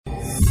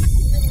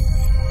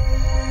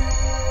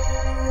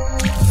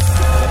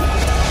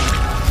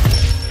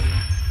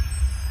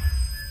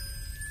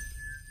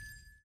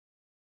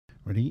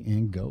Ready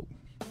and go.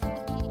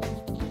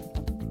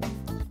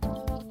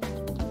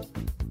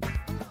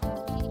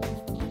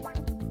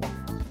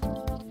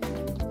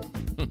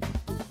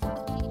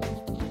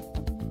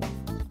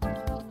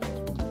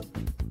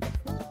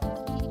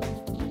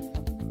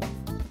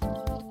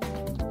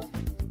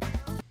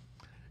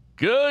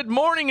 Good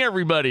morning,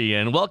 everybody,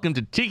 and welcome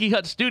to Tiki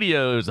Hut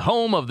Studios,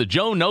 home of the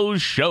Joe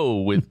Knows Show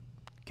with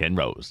Ken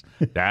Rose.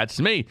 That's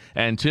me.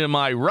 And to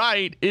my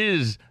right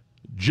is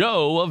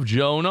Joe of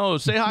Joe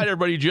Knows. Say hi to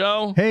everybody,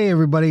 Joe. Hey,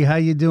 everybody. How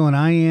you doing?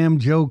 I am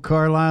Joe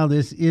Carlisle.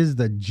 This is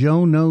the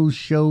Joe Knows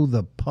Show,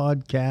 the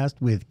podcast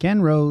with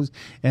Ken Rose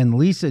and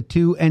Lisa,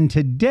 too. And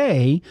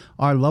today,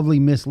 our lovely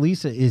Miss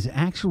Lisa is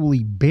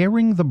actually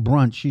bearing the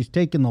brunt. She's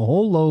taken the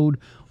whole load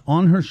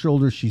on her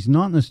shoulders. She's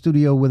not in the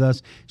studio with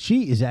us.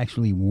 She is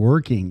actually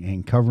working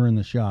and covering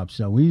the shop.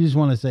 So we just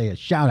want to say a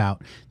shout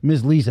out,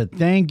 Miss Lisa.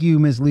 Thank you,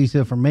 Miss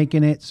Lisa, for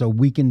making it so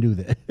we can do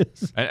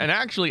this. And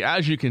actually,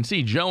 as you can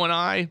see, Joe and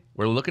I,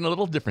 we're looking a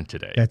little different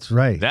today. That's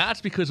right.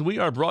 That's because we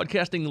are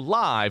broadcasting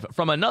live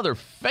from another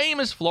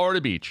famous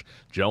Florida beach.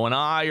 Joe and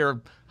I are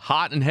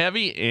hot and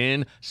heavy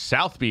in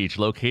South Beach,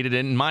 located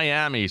in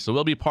Miami. So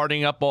we'll be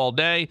partying up all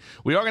day.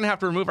 We are going to have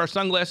to remove our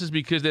sunglasses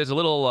because there's a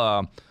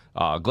little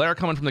glare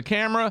coming from the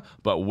camera,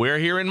 but we're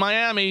here in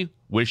Miami.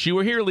 Wish you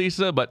were here,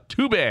 Lisa, but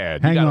too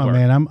bad. Hang on,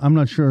 man. I'm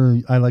not sure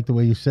I like the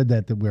way you said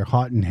that we're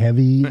hot and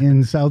heavy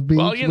in South Beach.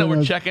 Well,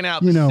 we're checking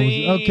out the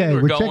scene. Okay,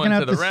 we're checking going out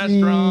to the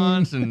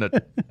restaurants, and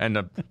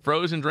the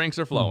frozen drinks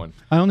are flowing.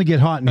 I only get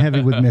hot and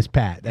heavy with Miss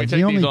Pat. That's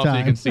the only these off time. so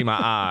you can see my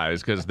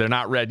eyes, because they're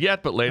not red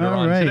yet, but later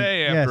on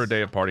today, after a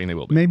day of partying, they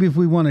will be. Maybe if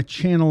we want to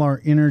channel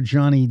our inner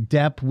Johnny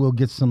Depp, we'll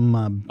get some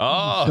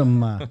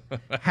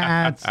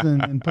hats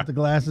and put the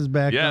glasses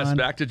back on. Yes,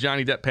 back to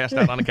Johnny Depp passed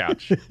out on a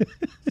couch.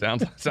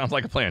 Sounds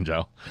like a plan,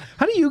 Joe.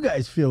 How do you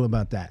guys feel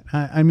about that?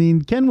 I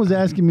mean, Ken was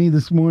asking me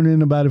this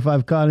morning about if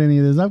I've caught any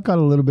of this. I've caught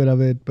a little bit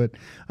of it, but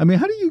I mean,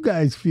 how do you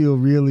guys feel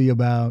really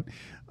about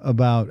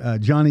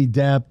Johnny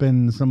Depp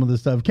and some of the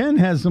stuff? Ken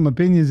has some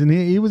opinions, and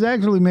he was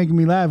actually making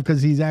me laugh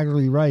because he's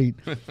actually right.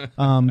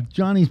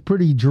 Johnny's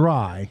pretty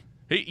dry.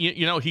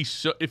 He's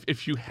so.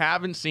 If you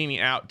haven't seen the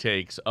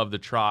outtakes of the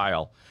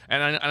trial,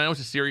 and I know it's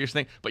a serious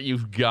thing, but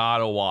you've got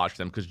to watch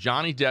them because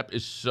Johnny Depp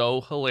is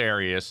so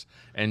hilarious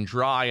and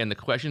dry, and the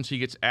questions he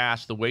gets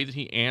asked, the way that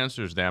he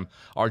answers them,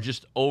 are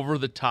just over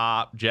the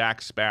top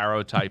Jack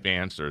Sparrow type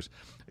answers.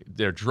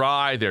 They're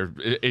dry.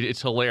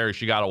 It's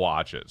hilarious. You got to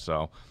watch it.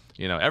 So.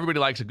 Everybody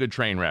likes a good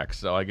train wreck,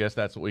 so I guess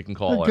that's what we can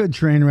call it. A good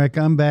train wreck.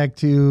 I'm back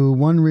to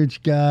one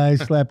rich guy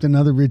slapped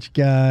another rich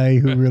guy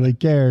who really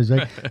cares.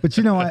 Right? But,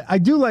 I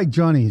do like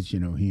Johnny.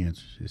 He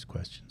answers his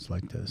questions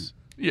like this.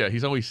 Yeah,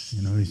 he's always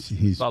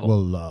he's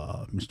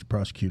well, Mr.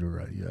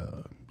 Prosecutor,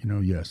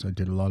 yes, I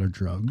did a lot of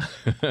drugs,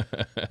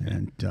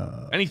 and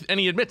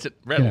he admits it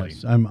readily.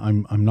 Yes,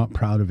 I'm not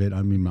proud of it.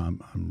 I mean,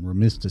 I'm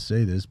remiss to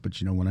say this, but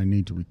when I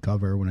need to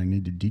recover, when I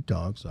need to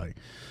detox,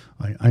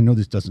 I know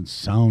this doesn't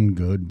sound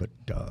good, but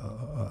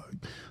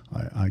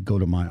I go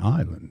to my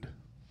island.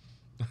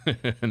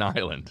 An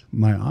island.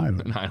 My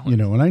island. An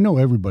island. And I know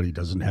everybody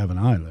doesn't have an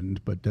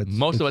island, but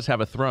most of us have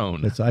a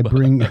throne. I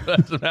bring.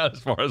 That's about as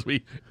far as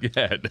we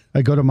get.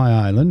 I go to my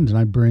island, and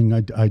I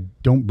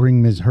don't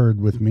bring Ms. Heard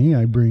with me.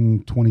 I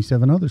bring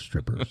 27 other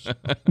strippers.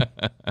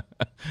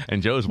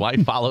 And Joe's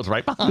wife follows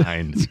right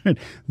behind.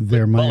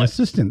 They're my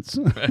assistants.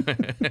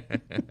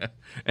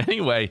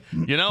 Anyway,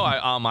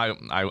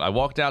 I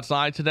walked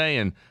outside today,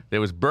 and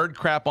there was bird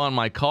crap on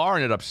my car,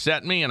 and it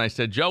upset me. And I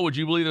said, Joe, would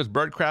you believe there's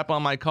bird crap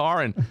on my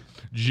car? And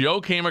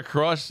Joe came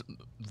across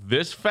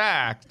this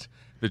fact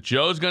that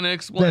Joe's going to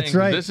explain. That's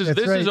right. This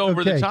is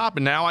over the top,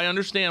 and now I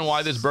understand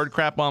why there's bird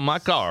crap on my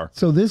car.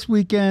 So this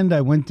weekend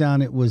I went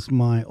down. It was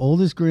my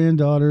oldest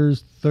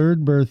granddaughter's 3rd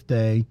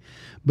birthday,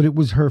 but it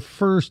was her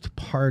first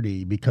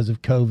party because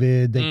of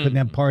COVID. They couldn't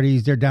have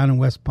parties. They're down in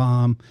West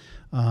Palm.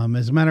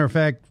 As a matter of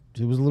fact,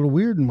 it was a little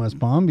weird in West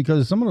Palm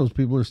because some of those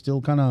people are still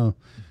kind of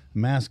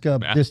masked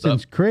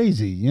distance up.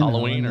 Crazy.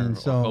 Halloween or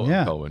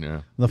COVID,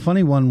 yeah. The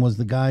funny one was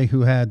the guy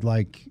who had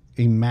like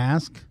a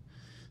mask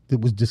that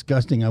was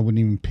disgusting. I wouldn't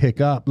even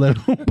pick up, let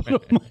alone put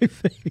on my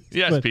face.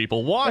 Yes,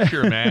 people, wash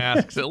your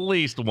masks at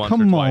least once or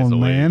twice a week. Come on,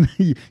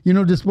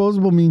 man.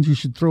 Disposable means you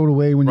should throw it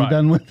away when you're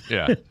done with it.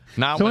 Yeah.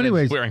 Not when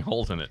it's wearing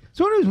holes in it.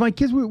 So anyways, my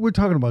kids, we're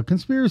talking about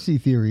conspiracy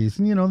theories.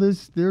 And,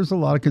 there's a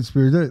lot of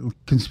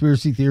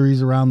conspiracy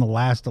theories around the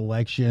last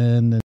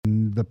election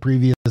and the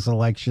previous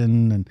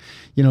election. And,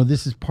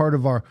 this is part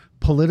of our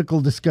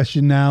political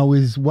discussion now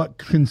is what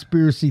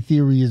conspiracy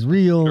theory is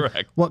real,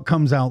 correct. What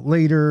comes out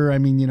later. I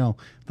mean,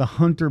 the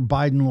Hunter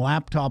Biden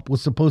laptop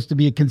was supposed to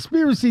be a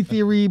conspiracy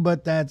theory,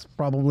 but that's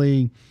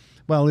probably,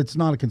 well, it's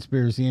not a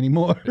conspiracy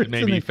anymore. It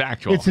may be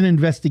factual. It's an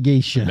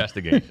investigation.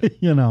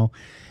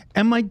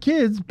 And my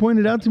kids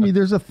pointed out to me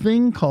there's a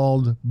thing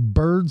called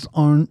birds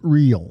aren't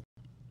real.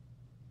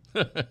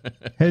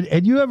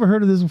 Had you ever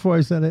heard of this before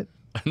I said it?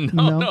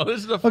 No, this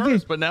is the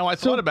first, but now I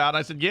thought about it.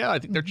 I said, yeah, I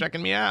think they're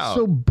checking me out.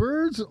 So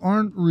birds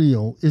aren't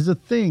real is a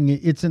thing.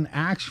 It's an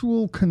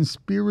actual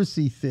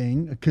conspiracy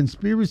thing, a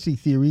conspiracy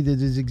theory that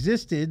has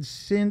existed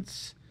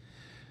since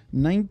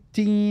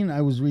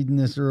I was reading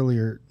this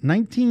earlier,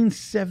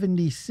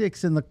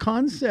 1976, and the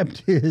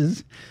concept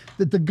is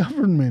that the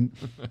government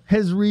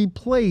has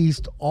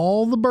replaced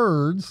all the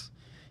birds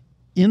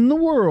in the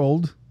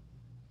world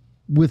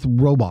with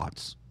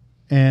robots.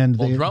 And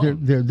they're drones.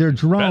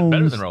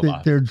 Better than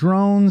robots. They're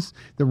drones.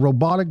 They're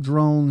robotic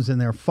drones, and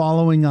they're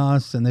following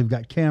us. And they've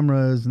got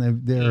cameras,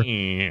 and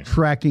they're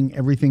tracking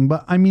everything.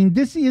 But I mean,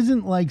 this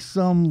isn't like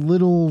some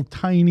little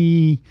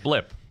tiny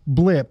blip.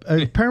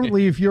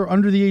 Apparently, if you're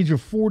under the age of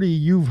 40,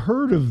 you've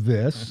heard of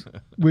this,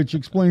 which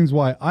explains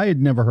why I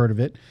had never heard of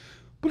it.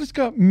 But it's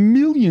got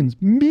millions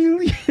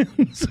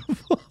of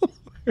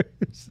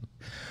followers.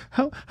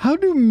 How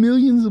do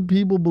millions of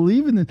people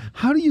believe in this?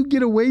 How do you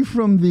get away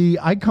from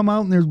I come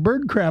out and there's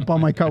bird crap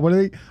on my car? What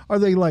are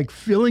they like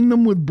filling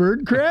them with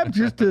bird crap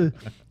just to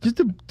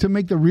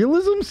make the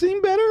realism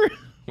seem better?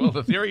 Well,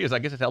 the theory is, I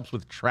guess it helps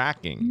with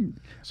tracking.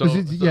 So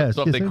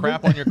if they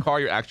crap on your car,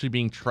 you're actually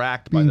being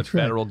tracked by the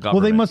federal government.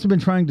 Well, they must have been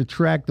trying to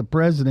track the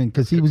president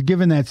because he was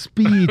giving that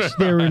speech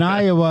there in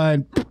Iowa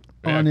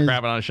and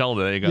crapping on his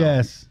shoulder. There you go.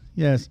 Yes.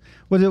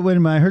 Wait a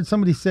minute. I heard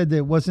somebody said that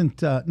it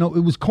wasn't. No,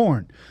 it was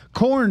corn.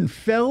 Corn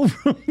fell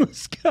from the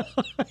sky.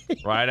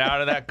 Right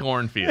out of that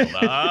cornfield,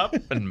 up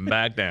and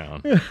back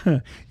down.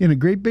 In a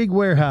great big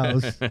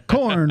warehouse,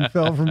 corn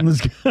fell from the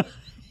sky.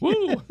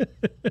 Woo!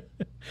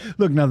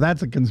 Look, now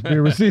that's a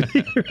conspiracy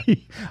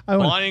theory.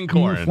 Flying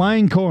corn.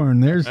 Flying corn.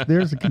 There's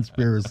a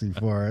conspiracy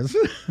for us.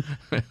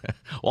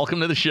 Welcome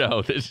to the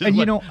show. This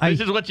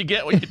is what you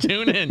get when you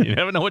tune in. You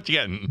never know what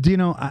you're getting. Do you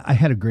know, I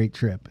had a great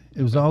trip.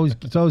 It's always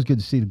good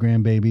to see the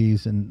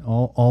grandbabies, and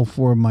all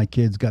four of my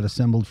kids got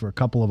assembled for a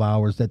couple of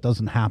hours. That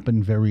doesn't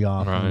happen very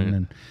often.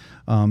 Right.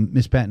 And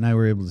Miss Pat and I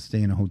were able to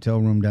stay in a hotel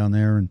room down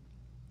there, and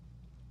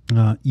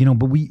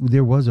but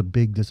there was a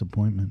big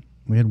disappointment.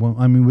 We had one.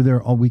 I mean, we were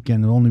there all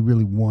weekend. There was only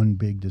really one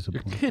big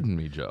disappointment. You're kidding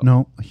me, Joe.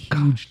 No, a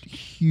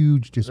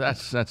huge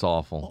disappointment. That's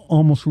awful.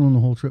 Almost ruined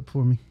the whole trip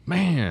for me.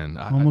 Man,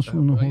 almost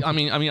ruined the whole trip. I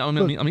mean,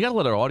 you gotta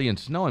let our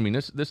audience know. I mean,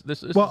 this.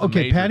 Well, is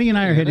okay. Patty and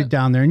I are headed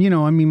down there,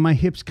 and my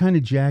hip's kind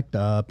of jacked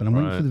up, and I'm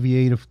waiting for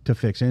the VA to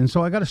fix it, and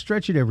so I got to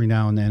stretch it every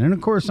now and then. And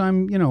of course,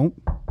 I'm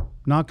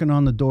knocking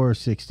on the door of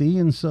 60,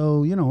 and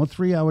so a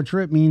 3-hour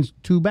trip means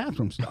 2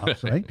 bathroom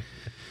stops, right?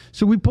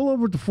 So we pull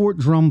over to Fort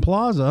Drum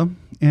Plaza,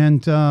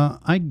 and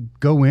I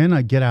go in,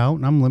 I get out,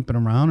 and I'm limping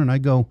around, and I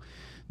go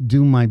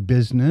do my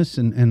business,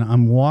 and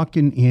I'm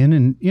walking in,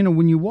 and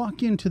when you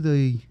walk into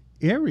the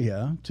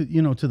area to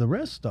the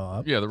rest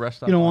stop, the rest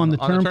stop, on the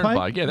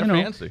turnpike, yeah, they're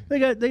fancy. They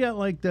got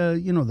like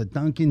the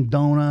Dunkin'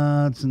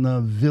 Donuts and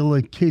the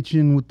Villa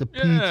Kitchen with the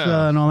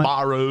pizza and all that.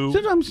 Baru.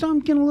 So I'm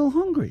getting a little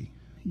hungry,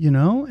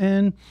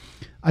 and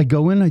I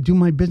go in, I do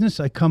my business,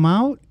 I come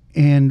out,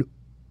 and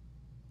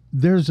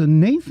there's a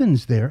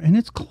Nathan's there, and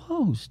it's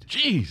closed.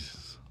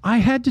 Jeez. I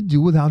had to do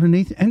without a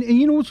Nathan.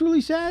 And what's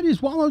really sad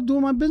is while I was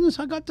doing my business,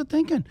 I got to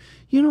thinking,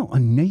 a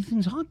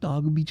Nathan's hot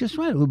dog would be just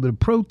right. A little bit of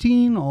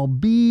protein, all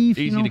beef.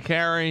 Easy to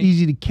carry.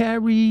 Easy to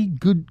carry.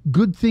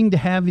 Good thing to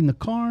have in the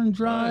car and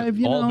drive.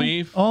 Right. All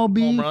beef.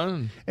 Home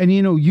run. And,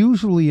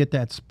 usually at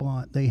that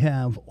spot, they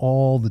have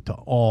all the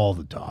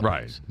toppings.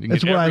 Right.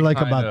 That's what I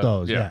like about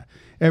those. Yeah.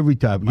 Every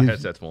time. My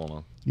headset's falling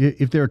off.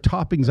 If there are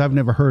toppings I've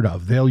never heard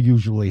of, they'll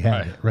usually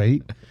have it,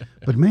 right?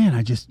 But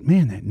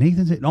that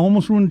Nathan's, it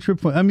almost ruined the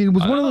trip for me. I mean, it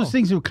was one of those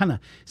things that would kind of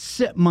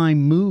set my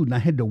mood, and I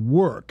had to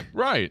work.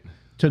 Right.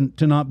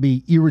 To not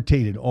be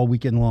irritated all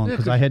weekend long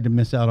because I had to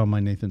miss out on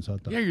my Nathan's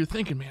hot dog. Yeah, you're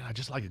thinking, man, I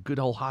just like a good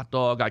old hot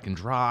dog. I can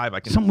drive. I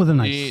can something with a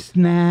nice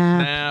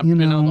snap.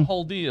 The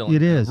whole deal.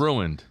 It is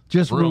ruined.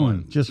 Just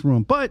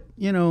ruined. But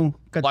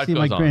got to see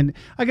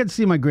I got to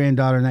see my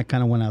granddaughter, and that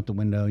kind of went out the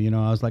window.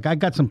 I was like, I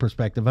got some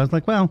perspective. I was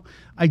like, well,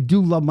 I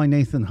do love my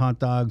Nathan hot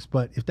dogs,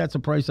 but if that's a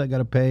price I got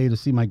to pay to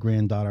see my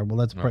granddaughter, well,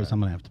 that's a price I'm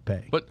gonna have to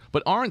pay. But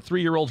aren't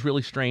 3-year-olds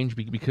really strange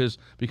because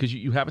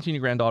you haven't seen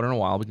your granddaughter in a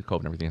while because of COVID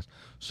and everything else?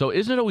 So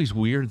isn't it always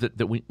weird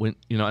that we when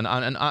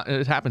and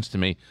it happens to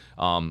me?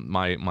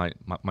 My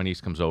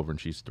niece comes over and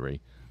she's 3,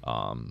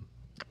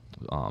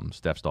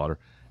 Steph's daughter,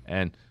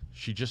 and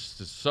she just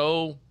is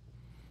so.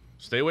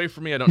 Stay away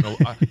from me. I don't know.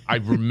 I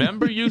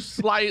remember you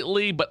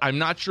slightly, but I'm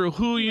not sure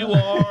who you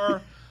are.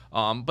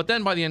 But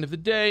then by the end of the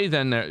day,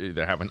 then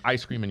they're having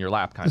ice cream in your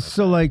lap kind of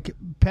So thing. Like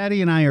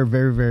Patty and I are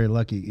very, very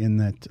lucky in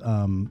that,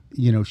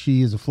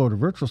 she is a Florida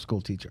virtual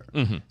school teacher.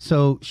 Mm-hmm.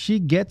 So she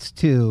gets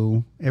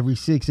to every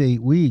 6-8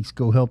 weeks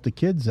go help the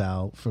kids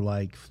out for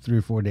like 3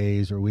 or 4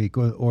 days or a week,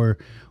 or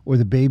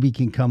the baby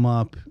can come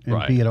up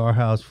and be at our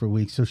house for a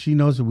week. So she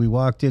knows that we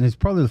walked in. It's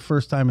probably the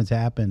first time it's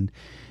happened.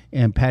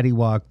 And Patty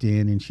walked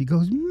in, and she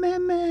goes,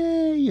 "Meme,"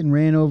 and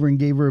ran over and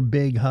gave her a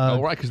big hug.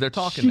 Oh, right, because they're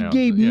talking she now. She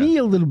gave me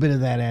a little bit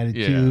of that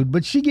attitude,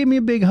 but she gave me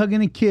a big hug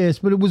and a kiss.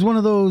 But it was one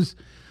of those,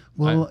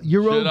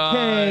 you're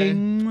okay.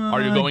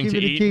 Are you going to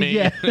eat me?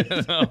 Yeah.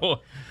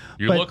 No.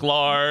 You But- look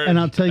large. And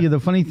I'll tell you the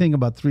funny thing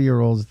about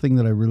 3-year-olds, the thing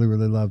that I really,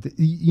 really loved,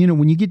 you know,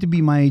 when you get to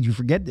be my age, you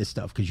forget this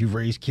stuff because you've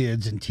raised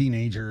kids and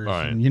teenagers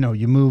Right. and, you know,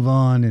 you move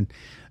on. And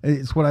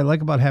it's what I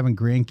like about having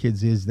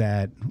grandkids is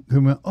that,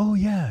 oh,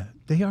 yeah,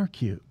 they are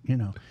cute. You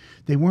know,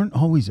 they weren't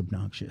always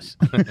obnoxious.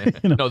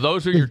 You know, no,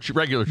 those are your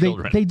regular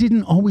children. they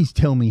didn't always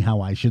tell me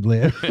how I should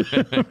live.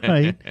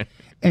 Right.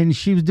 And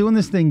she was doing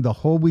this thing the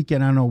whole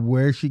weekend. I don't know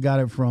where she got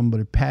it from, but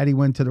if Patty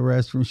went to the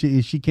restroom,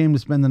 she came to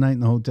spend the night in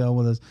the hotel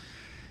with us.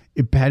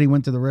 If Patty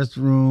went to the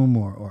restroom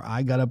or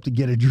I got up to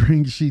get a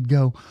drink, she'd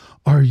go,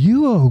 "Are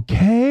you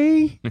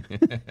okay?"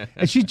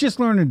 And she's just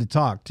learning to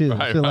talk too,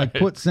 Right, to like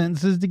right. put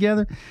sentences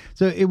together.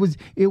 So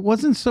it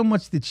wasn't so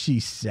much that she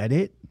said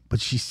it,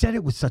 but she said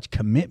it with such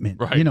commitment.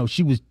 Right. You know,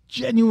 she was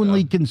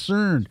genuinely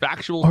concerned.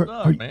 Factual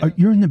stuff, man.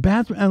 You're in the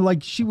bathroom, and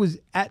like she was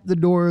at the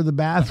door of the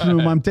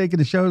bathroom. I'm taking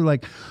a shower.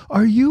 Like,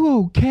 "Are you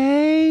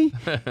okay?"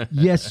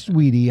 "Yes,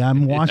 sweetie.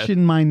 I'm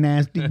washing my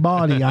nasty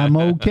body. I'm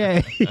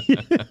okay."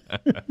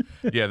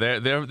 Yeah,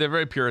 they're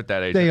very pure at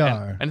that age. They And-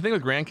 are. And the thing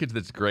with grandkids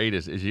that's great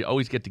is you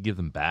always get to give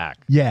them back.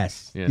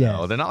 Yes. You yes.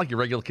 know, they're not like your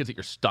regular kids that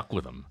you're stuck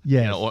with them.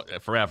 Yes. You know,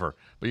 forever.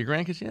 But your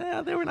grandkids,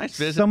 yeah, they were nice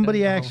visits. Somebody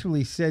you know.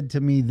 actually said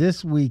to me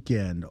this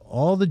weekend,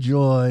 all the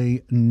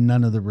joy,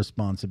 none of the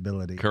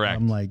responsibility. Correct.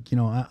 I'm like, you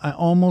know, I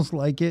almost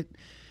like it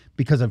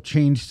because I've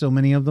changed so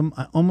many of them.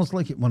 I almost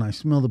like it when I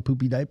smell the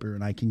poopy diaper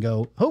and I can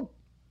go, "Oh,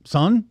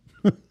 son,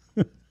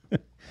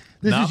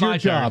 this Not is your my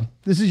job. turn.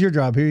 This is your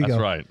job. Here you That's go."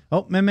 right.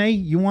 "Oh, Meme,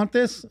 you want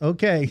this?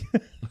 Okay."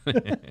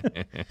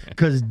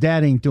 Because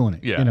dad ain't doing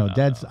it. Yeah, you know, no,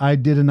 dad's. I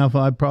did enough.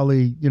 I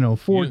probably, you know,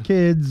 4 You-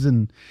 kids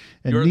and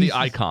You're nieces. the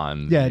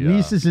icon. Yeah, the,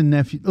 nieces and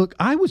nephews. Look,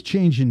 I was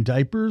changing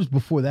diapers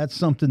before that's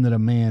something that a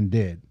man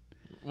did.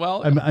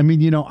 Well, I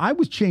mean, you know, I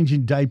was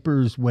changing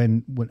diapers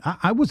when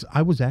I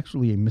was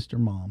actually a Mr.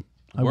 Mom.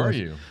 I Were was.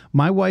 you?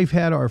 My wife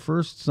had our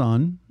first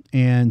son,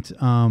 and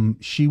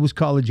she was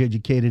college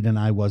educated, and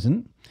I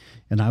wasn't,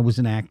 and I was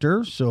an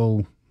actor,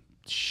 so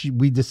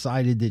we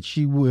decided that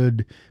she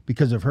would,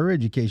 because of her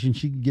education,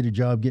 she could get a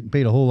job getting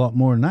paid a whole lot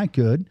more than I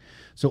could.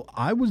 So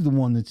I was the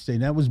one that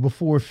stayed. That was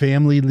before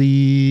family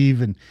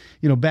leave, and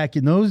you know, back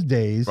in those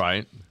days,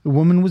 right. the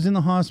woman was in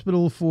the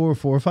hospital for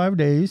 4 or 5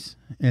 days,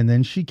 and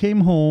then she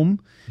came home,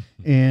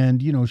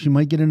 and you know, she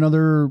might get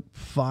another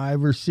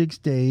 5 or 6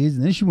 days,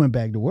 and then she went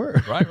back to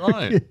work.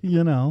 Right.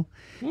 You know,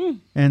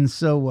 and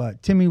so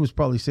Timmy was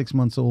probably 6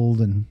 months old,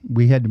 and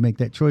we had to make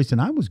that choice, and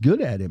I was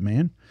good at it,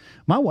 man.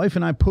 My wife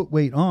and I put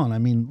weight on. I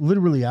mean,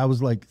 literally, I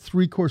was like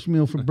 3-course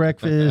meal for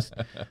breakfast,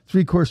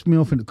 3-course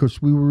meal for,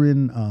 because we were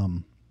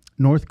in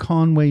North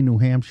Conway, New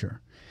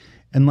Hampshire.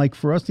 And like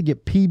for us to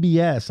get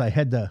PBS, I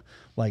had to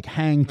like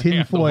hang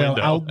tinfoil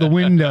window. out the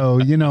window,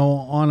 you know,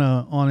 on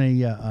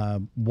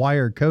a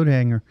wire coat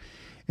hanger.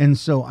 And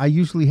so I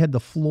usually had the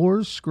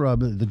floors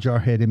scrubbed, the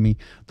jarhead in me.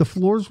 The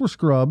floors were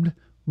scrubbed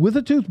with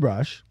a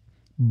toothbrush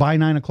by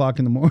 9 o'clock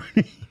in the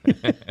morning.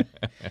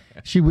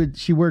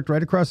 She worked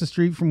right across the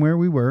street from where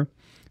we were.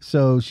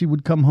 So she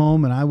would come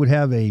home and I would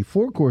have a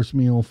 4-course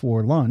meal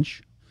for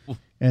lunch.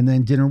 And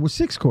then dinner was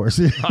 6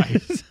 courses.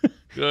 Nice.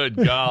 Good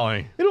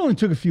golly. It only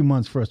took a few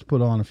months for us to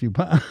put on a few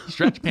pounds.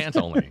 Stretch pants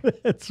only.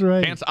 That's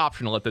right. Pants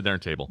optional at the dinner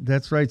table.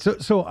 That's right.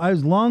 So I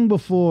was long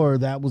before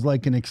that was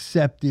like an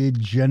accepted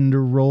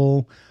gender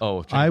role.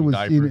 Oh, I changing was.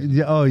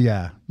 diapers. Oh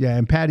yeah.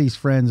 And Patty's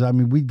friends. I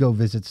mean, we'd go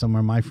visit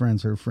somewhere. My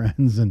friends, her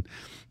friends, and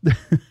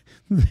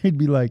they'd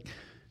be like,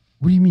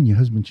 "What do you mean your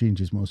husband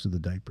changes most of the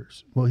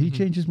diapers?" "Well, he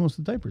changes most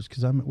of the diapers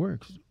because I'm at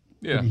work."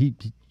 Yeah.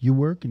 You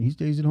work and he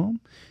stays at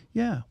home?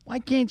 "Yeah." "Why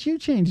can't you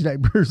change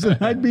diapers?" And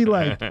I'd be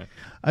like,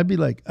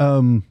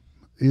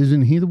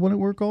 isn't he the one at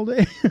work all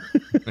day?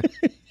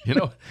 You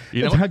know.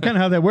 That's kind of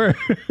how that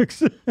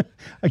works.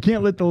 I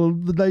can't let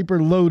the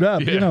diaper load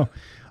up. Yeah. You know,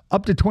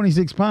 up to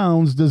 26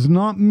 pounds does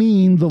not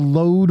mean the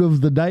load of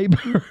the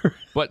diaper.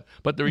 But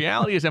the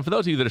reality is, and for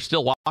those of you that are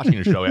still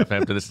watching the show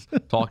after this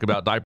talk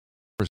about diapers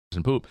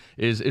and poop,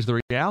 is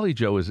the reality,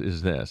 Joe,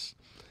 is this.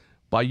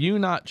 By you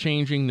not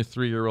changing the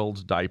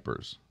 3-year-old's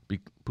diapers,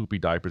 poopy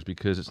diapers,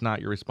 because it's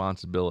not your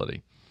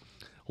responsibility,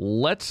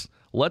 let's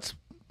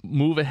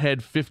move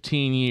ahead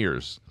 15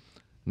 years.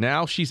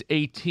 Now she's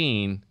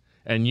 18,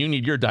 and you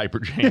need your diaper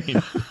changed.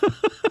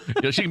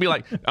 You know, she can be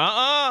like,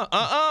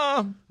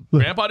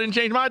 Grandpa didn't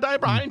change my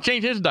diaper. I didn't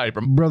change his diaper.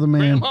 Brother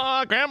man,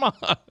 Grandma.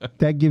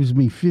 that gives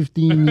me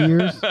 15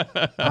 years.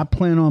 I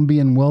plan on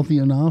being wealthy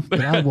enough that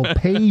I will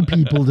pay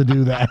people to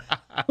do that.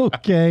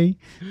 Okay.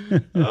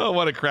 Oh,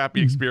 what a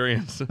crappy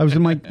experience. I was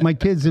my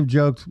kids have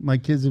joked. My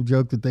kids have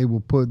joked that they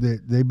will put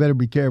that they better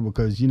be careful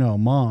because you know,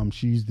 Mom,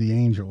 she's the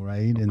angel,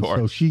 right? And so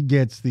course. she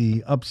gets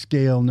the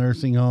upscale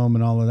nursing home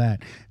and all of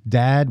that.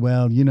 Dad,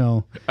 well, you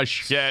know, A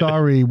shed.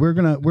 sorry, we're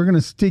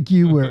gonna stick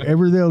you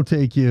wherever they'll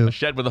take you. A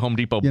shed with a Home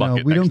Depot You know,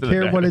 bucket. we next don't to the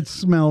care bed. what it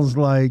smells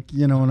like,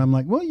 you know. And I'm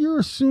like, well, you're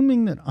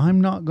assuming that I'm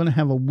not going to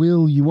have a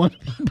will you want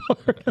to be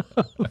part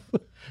of.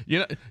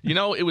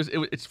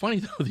 It's funny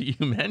though that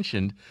you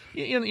mentioned,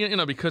 you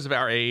know, because of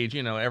our age,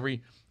 you know,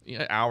 every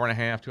hour and a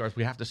half, 2 hours.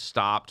 We have to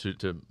stop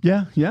to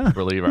Yeah.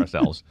 relieve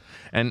ourselves.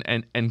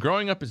 And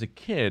growing up as a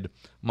kid,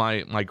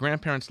 my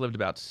grandparents lived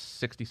about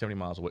 60, 70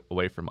 miles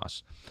away from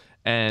us,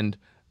 and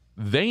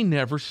they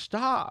never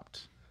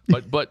stopped.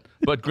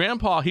 But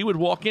Grandpa, he would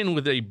walk in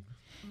with a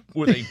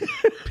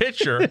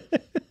pitcher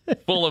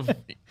full of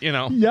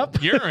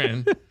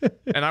urine,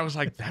 and I was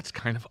like, that's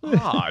kind of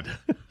odd.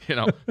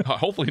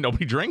 Hopefully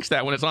nobody drinks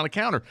that when it's on a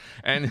counter.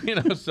 And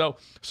so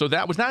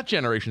that was that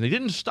generation. They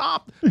didn't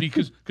stop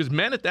because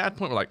men at that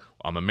point were like,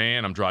 I'm a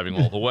man, I'm driving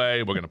all the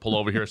way, we're going to pull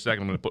over here a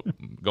second, I'm going to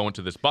go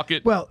into this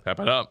bucket, tap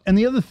it up. And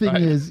the other thing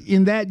is,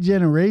 in that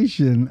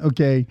generation,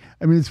 okay,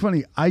 I mean, it's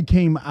funny, I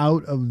came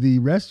out of the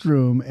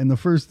restroom and the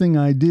first thing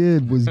I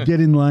did was get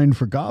in line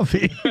for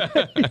coffee.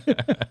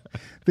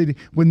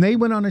 When they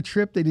went on a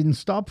trip, they didn't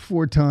stop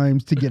 4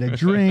 times to get a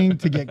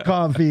drink, to get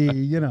coffee.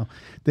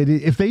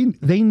 If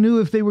they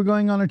knew if they were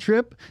going on a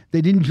trip,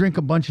 they didn't drink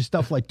a bunch of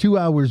stuff like 2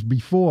 hours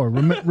before.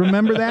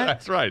 Remember that?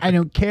 That's right. I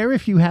don't care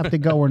if you have to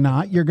go or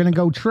not. You're going to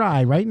go try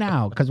right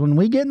now, because when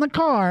we get in the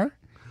car,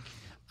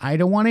 I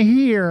don't want to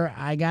hear,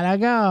 I gotta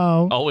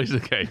go. Always the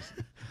case.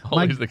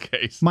 The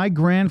case. My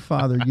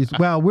grandfather used.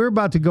 Well, we're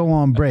about to go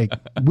on break.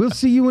 We'll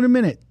see you in a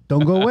minute.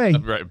 Don't go away. I'll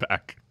be right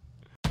back.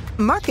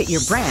 Market your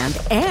brand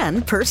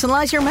and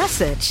personalize your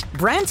message.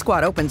 Brand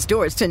Squad opens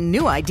doors to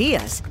new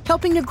ideas,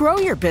 helping to grow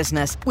your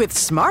business with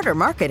smarter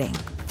marketing.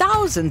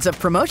 Thousands of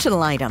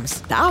promotional items,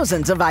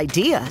 thousands of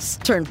ideas.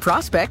 Turn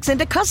prospects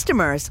into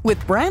customers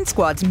with Brand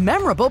Squad's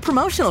memorable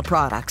promotional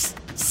products.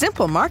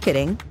 Simple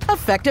marketing,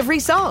 effective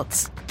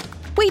results.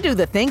 We do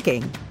the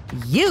thinking,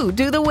 you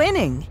do the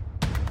winning.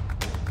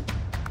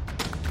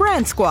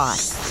 Brand Squad,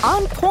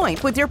 on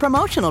point with your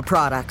promotional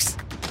products.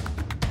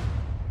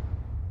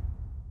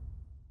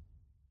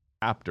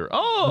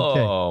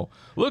 Oh, okay.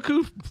 Look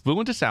who flew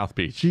into South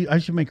Beach. I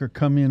should make her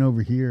come in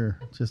over here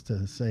just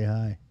to say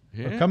hi.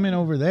 Yeah. Or come in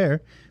over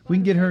there. We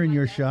can get her in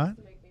your shot.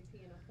 Wait!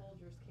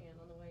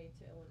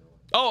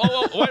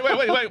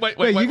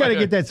 You got to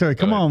get that story.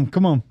 Come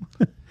on.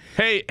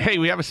 Hey,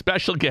 we have a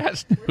special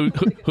guest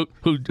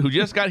who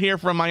just got here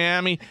from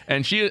Miami,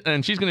 and she's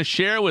going to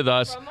share with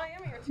us. From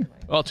Miami or to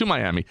Miami? Well, to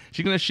Miami.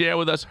 She's going to share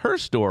with us her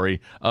story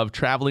of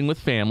traveling with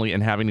family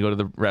and having to go to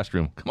the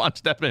restroom. Come on,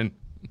 step in.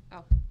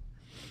 Oh,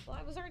 well,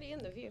 I was already in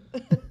the view.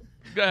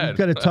 Go ahead. You've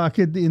got to talk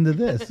it into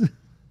this.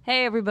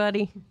 Hey,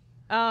 everybody.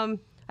 I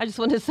just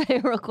wanted to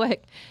say real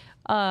quick,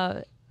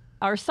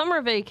 our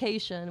summer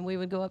vacation, we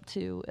would go up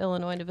to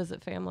Illinois to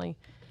visit family,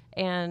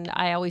 and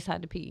I always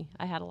had to pee.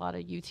 I had a lot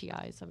of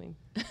UTIs,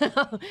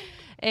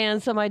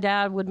 and so my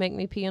dad would make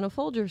me pee in a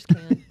Folgers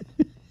can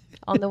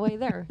on the way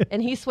there,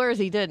 and he swears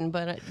he didn't,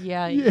 but he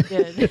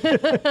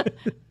did.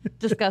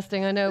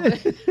 Disgusting, I know,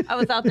 but I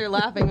was out there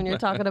laughing when you're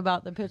talking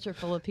about the pitcher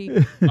full of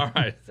pee. All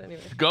right, so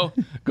anyway.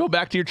 Go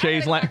back to your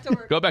chaise lounge.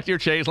 Go back to your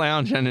chaise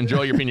lounge and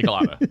enjoy your pina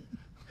colada.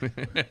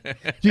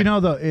 Do you know,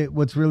 though,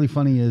 what's really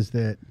funny is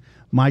that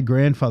my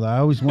grandfather, I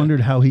always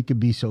wondered how he could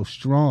be so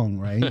strong,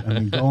 right? I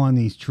mean, go on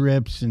these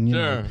trips and,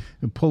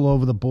 and pull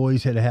over the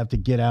boys, had to have to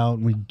get out,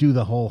 and we do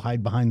the whole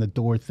hide behind the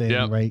door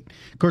thing, right?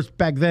 Of course,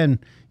 back then,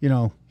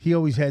 he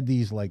always had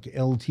these, like,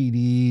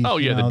 LTDs. Oh,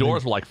 yeah, the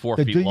doors were like 4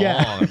 feet long.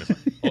 Yeah.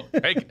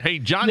 Hey,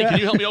 Johnny, can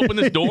you help me open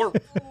this door?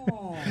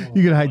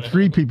 You could hide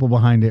 3 people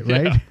behind it,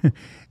 right? Yeah.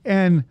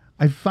 And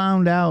I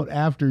found out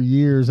after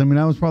years, I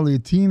was probably a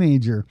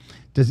teenager.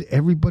 Does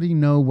everybody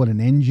know what an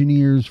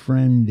engineer's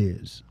friend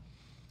is?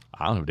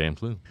 I don't have a damn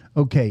clue.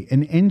 Okay,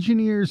 an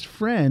engineer's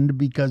friend,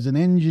 because an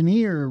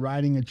engineer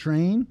riding a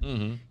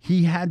train,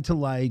 he had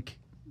to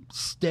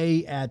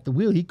stay at the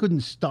wheel. He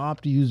couldn't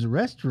stop to use the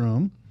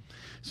restroom.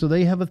 So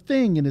they have a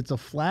thing, and it's a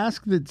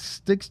flask that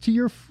sticks to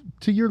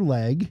your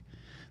leg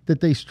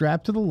that they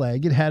strap to the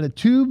leg. It had a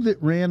tube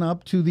that ran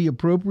up to the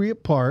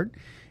appropriate part,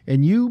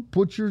 and you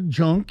put your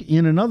junk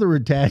in another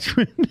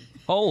attachment.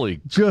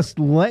 Holy. Just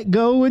let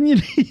go when you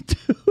need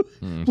to.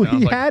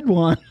 We had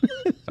one.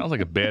 Sounds like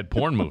a bad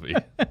porn movie.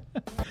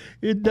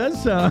 It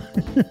does sound.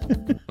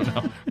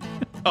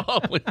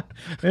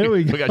 There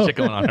we go. We got shit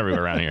going on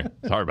everywhere around here.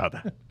 Sorry about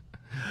that.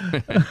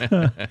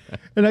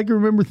 And I can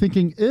remember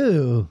thinking,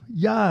 ew,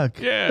 yuck.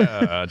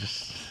 Yeah.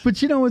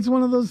 But it's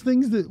one of those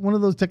things one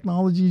of those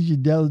technologies you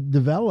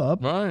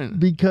develop. Right.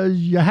 Because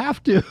you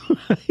have to.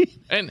 Right?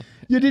 And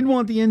you didn't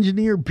want the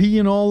engineer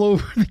peeing all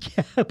over the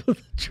cab of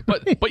the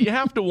train. But you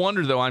have to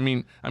wonder, though, I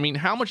mean,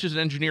 how much is an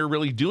engineer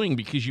really doing?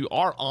 Because you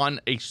are on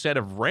a set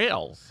of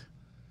rails.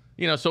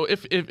 So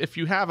if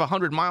you have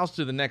 100 miles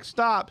to the next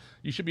stop,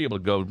 you should be able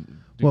to go do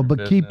your but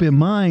business. Keep in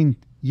mind,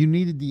 you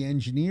needed the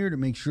engineer to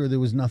make sure there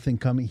was nothing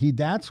coming.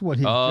 That's what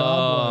his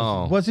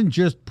job was. It wasn't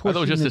just pushing I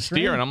thought it was just the a steer,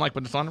 train. and I'm like,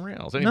 but it's on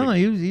rails. Anyway. No,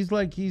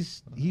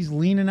 he's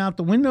leaning out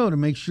the window to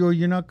make sure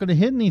you're not going to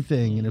hit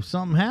anything. And if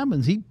something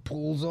happens, he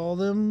pulls all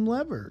them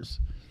levers.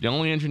 The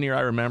only engineer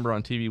I remember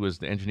on TV was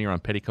the engineer on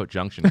Petticoat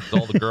Junction, because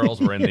all the girls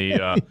were in the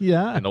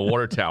in the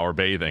water tower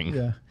bathing.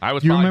 Yeah. I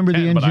was. Do you remember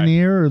the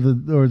engineer or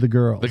the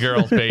girls? The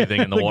girls bathing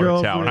in the water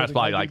tower. And I was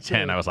probably like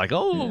 10. Too. I was like,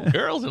 oh,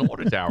 girls in the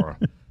water tower.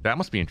 That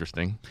must be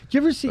interesting. Do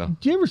you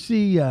ever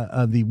see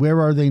the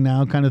 "Where Are They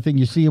Now" kind of thing?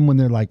 You see them when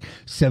they're like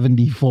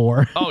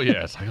 74. Oh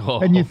yeah, it's like, oh,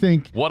 And you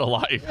think, what a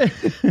life.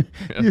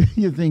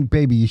 you think,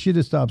 baby, you should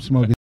have stopped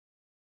smoking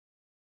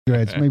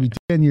cigarettes maybe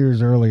 10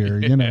 years earlier.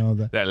 You know,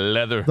 that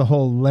leather, the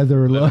whole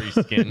leathery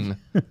skin,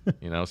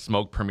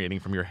 smoke permeating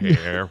from your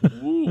hair.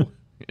 Woo.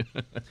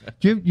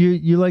 Do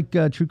you like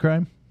true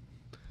crime?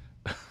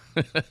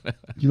 Do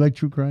you like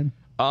true crime?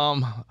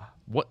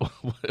 What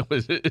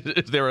was it?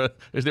 Is there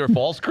a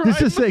false crime?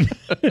 This is saying,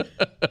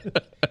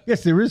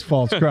 yes, there is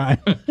false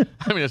crime.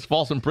 I mean, it's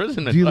false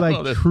imprisonment. Do you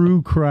like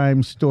true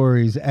crime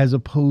stories as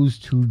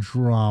opposed to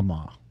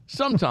drama?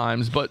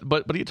 Sometimes, but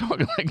are you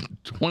talking like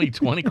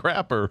 2020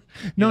 crap or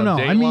no?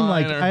 I mean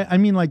like or... I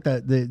mean like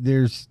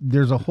there's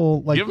a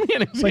whole like give me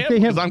an example. Like they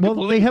have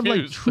they have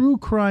like true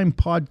crime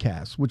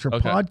podcasts, which are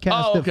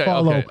podcasts that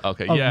follow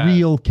a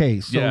real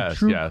case. So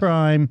true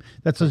crime,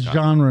 that's a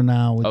genre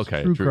now. It's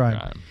true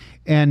crime.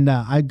 And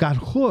I got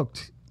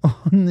hooked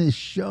on this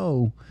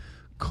show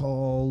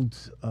called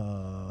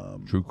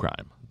True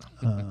Crime.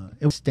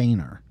 It was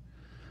Stainer.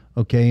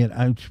 Okay,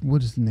 and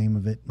what is the name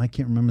of it? I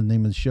can't remember the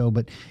name of the show,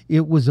 but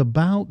it was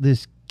about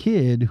this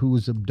kid who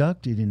was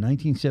abducted in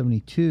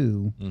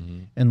 1972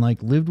 and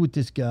like lived with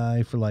this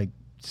guy for like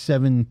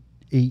 7-8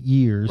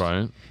 years.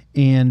 Right.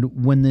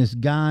 And when this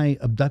guy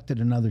abducted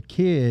another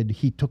kid,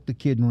 he took the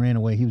kid and ran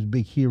away. He was a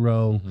big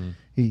hero.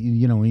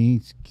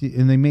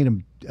 And they made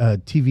a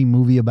TV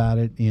movie about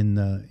it in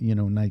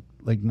like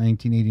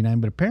 1989.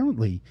 But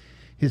apparently,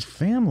 his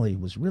family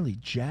was really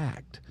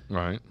jacked.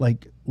 Right.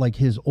 Like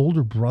his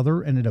older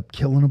brother ended up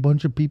killing a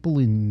bunch of people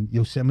in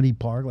Yosemite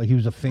Park. Like he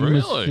was a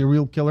famous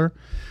serial killer.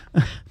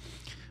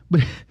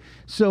 But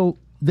so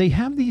they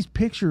have these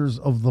pictures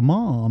of the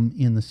mom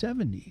in the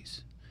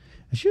 70s.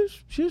 And she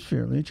was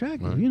fairly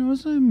attractive. Right. You know,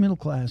 it's a middle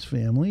class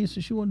family.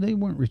 So they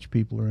weren't rich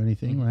people or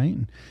anything, right?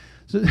 And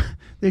so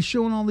they're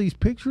showing all these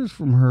pictures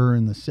from her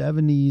in the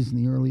 70s and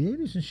the early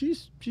 80s, and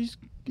she's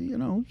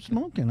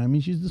smoking. I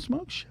mean, she's the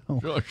smoke show.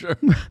 Sure.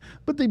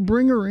 But they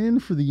bring her in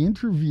for the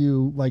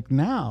interview like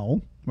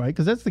now, right?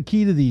 Because that's the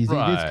key to these.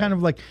 Right. It's kind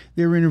of like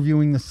they're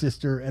interviewing the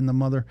sister and the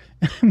mother.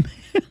 And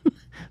man,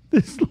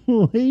 this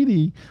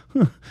lady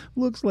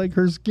looks like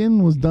her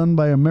skin was done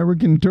by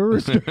American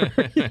Tourister.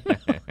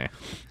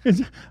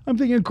 I'm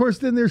thinking, of course,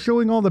 then they're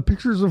showing all the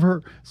pictures of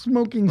her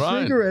smoking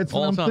cigarettes.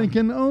 And I'm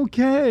thinking,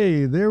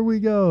 okay, there we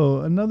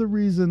go. Another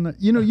reason,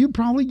 you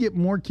probably get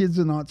more kids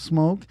to not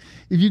smoke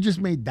if you just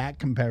made that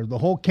comparison. The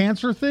whole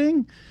cancer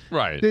thing,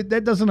 right?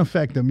 That doesn't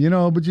affect them,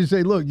 but you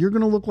say, look, you're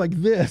going to look like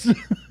this.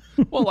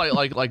 Well,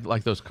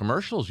 like those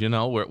commercials,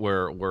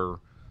 where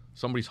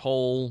somebody's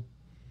whole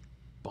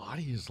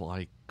body is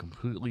like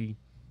completely,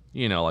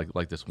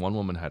 like this one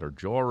woman had her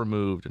jaw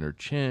removed and her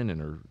chin and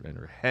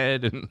her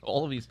head and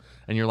all of these,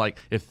 and you're like,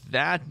 if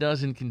that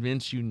doesn't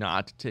convince you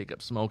not to take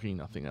up smoking,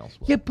 nothing else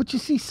will. Yeah, but you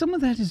see, some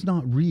of that is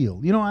not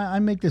real. I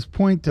make this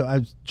point I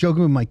was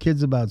joking with my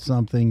kids about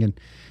something, and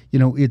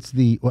it's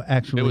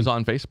actually it was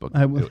on Facebook.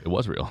 It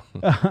was real.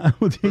 I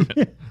will tell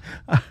you,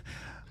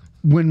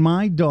 when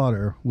my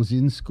daughter was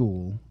in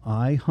school,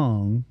 I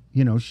hung,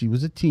 she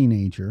was a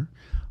teenager,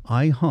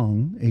 I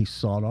hung a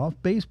sawed-off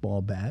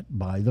baseball bat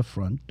by the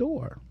front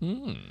door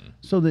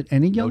so that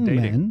any young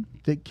men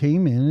that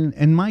came in,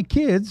 and my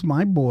kids,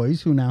 my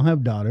boys who now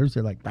have daughters,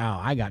 they're like, wow,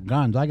 I got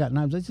guns, I got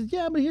knives. I said,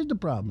 yeah, but here's the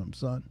problem,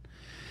 son.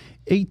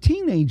 A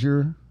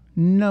teenager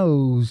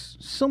knows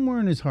somewhere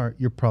in his heart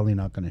you're probably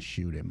not going to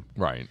shoot him.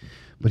 Right.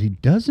 But he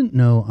doesn't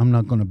know I'm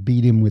not going to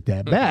beat him with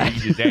that bat.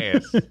 His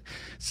ass.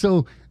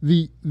 So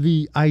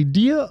the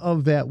idea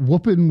of that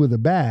whooping with a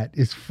bat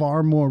is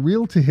far more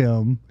real to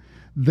him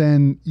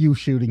than you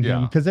shooting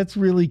him, because that's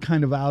really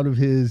kind of out of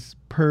his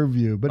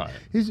purview. But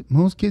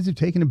most kids have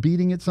taken a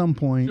beating at some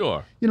point.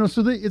 Sure.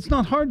 So it's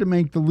not hard to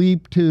make the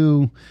leap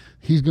to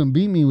he's going to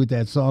beat me with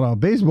that sawed-off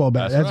baseball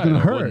bat. That's going to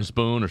hurt. Wooden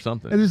spoon or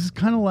something. And this is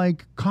kind of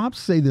like cops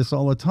say this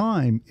all the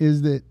time,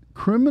 is that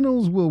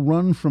criminals will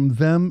run from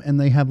them and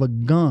they have a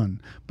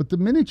gun. But the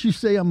minute you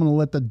say, I'm going to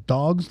let the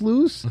dogs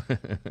loose,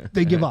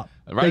 they give up.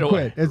 They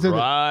quit. It's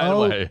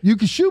away. You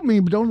can shoot me,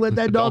 but don't let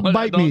that dog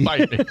bite me.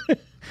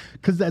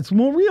 Because that's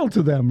more real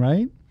to them,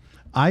 right?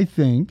 I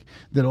think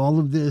that all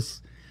of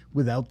this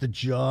without the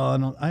jaw,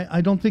 and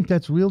I don't think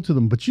that's real to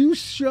them. But you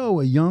show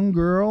a young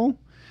girl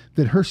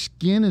that her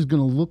skin is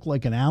going to look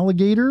like an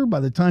alligator by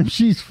the time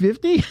she's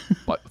 50.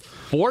 What,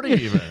 40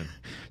 even?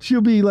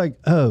 She'll be like,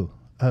 oh,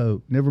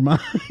 never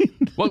mind.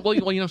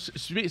 well,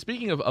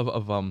 speaking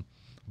of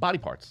body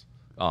parts,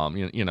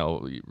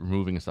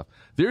 removing and stuff.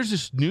 There's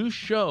this new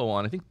show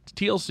on, I think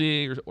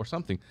TLC or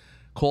something,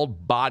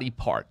 called Body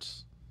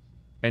Parts,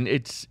 and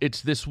it's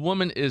this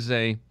woman is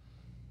a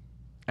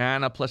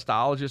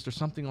anaplastologist or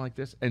something like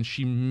this, and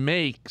she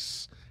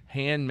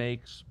hand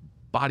makes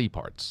body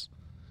parts,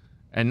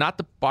 and not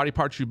the body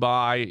parts you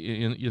buy,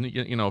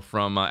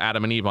 from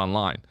Adam and Eve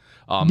online.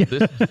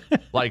 This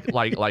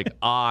like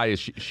eyes.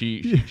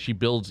 She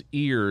builds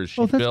ears.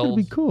 She that's gonna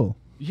be cool.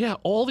 Yeah,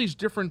 all these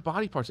different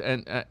body parts,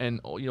 and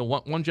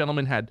one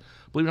gentleman had,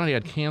 believe it or not, he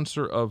had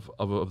cancer of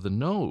the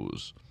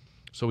nose,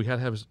 So he had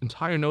to have his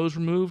entire nose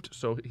removed,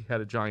 so he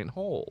had a giant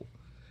hole.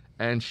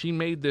 And she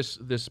made this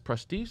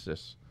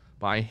prosthesis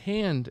by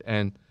hand,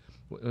 and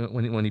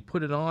when he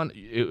put it on,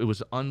 it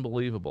was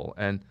unbelievable.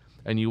 And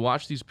you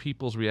watch these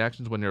people's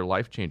reactions when they're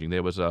life-changing.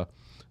 There was an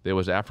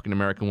African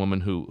American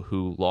woman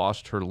who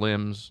lost her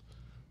limbs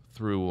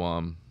through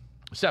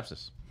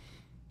sepsis,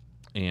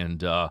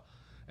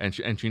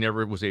 and she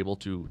never was able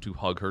to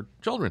hug her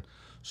children.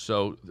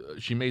 So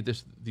she made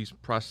these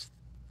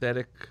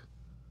prosthetic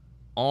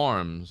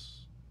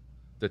arms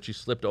that she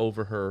slipped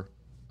over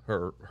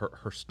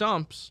her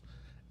stumps,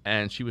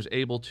 and she was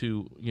able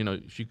to,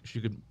 she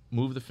could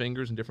move the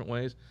fingers in different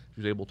ways.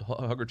 She was able to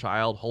hug her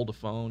child, hold a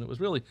phone.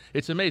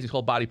 It's amazing. It's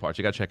called Body Parts.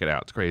 You got to check it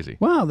out. It's crazy.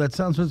 Wow, that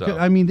sounds so good.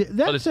 I mean,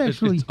 that's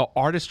actually it's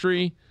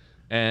artistry,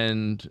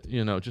 and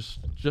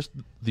just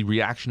the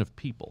reaction of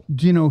people.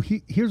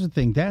 Here's the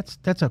thing.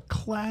 That's a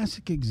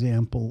classic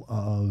example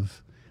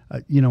of,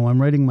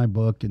 I'm writing my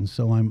book, and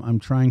so I'm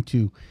trying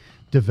to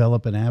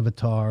develop an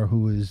avatar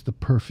who is the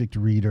perfect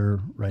reader,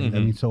 right? Mm-hmm. I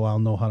mean, so I'll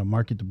know how to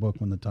market the book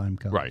when the time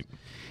comes. Right.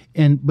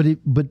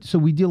 But so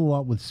we deal a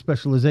lot with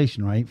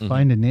specialization, right? Mm-hmm.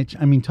 Find a niche.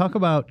 I mean, talk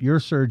about your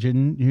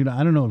surgeon.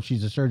 I don't know if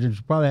she's a surgeon.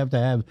 She'll probably have to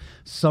have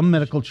some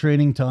medical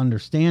training to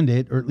understand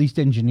it, or at least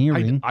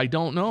engineering. I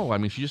don't know. I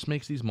mean, she just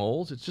makes these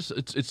molds.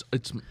 It's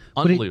But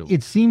unbelievable.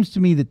 it seems to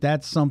me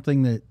that's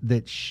something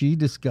that she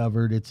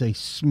discovered. It's a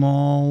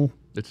small.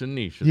 It's a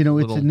niche.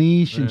 It's a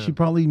niche, and she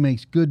probably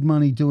makes good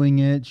money doing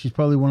it. She's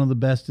probably one of the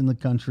best in the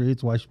country.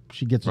 It's why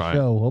she gets a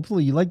show.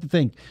 Hopefully, you like to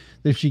think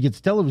that if she gets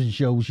a television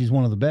show, she's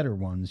one of the better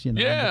ones.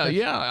 Yeah.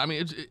 I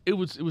mean, it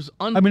was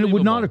unbelievable. I mean, it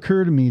would not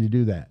occur to me to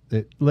do that.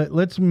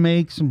 Let's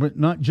make some,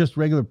 not just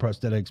regular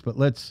prosthetics, but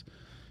let's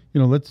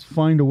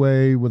find a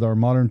way with our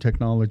modern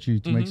technology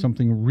to make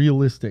something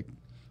realistic.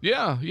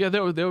 Yeah.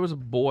 There was a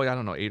boy, I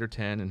don't know, 8 or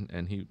 10,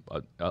 and he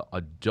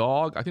a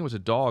dog. I think it was a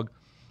dog,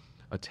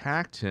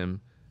 attacked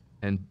him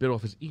and bit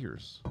off his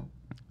ears.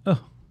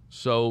 Oh.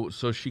 So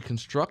she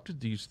constructed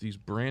these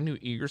brand new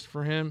ears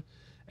for him,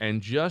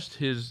 and just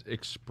his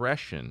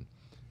expression.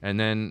 And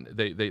then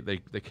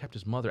they kept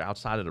his mother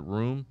outside of the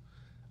room,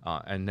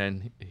 and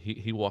then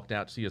he walked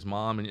out to see his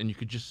mom, and you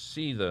could just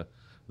see the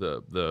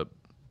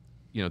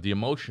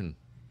emotion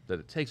that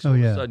it takes. All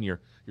of a sudden your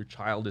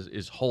child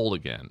is whole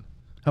again.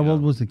 How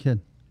old was the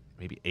kid?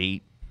 Maybe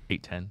 8,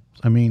 10.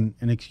 I mean,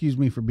 and excuse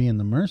me for being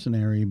the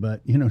mercenary,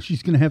 but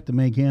she's going to have to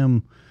make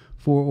him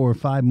 4 or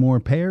 5 more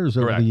pairs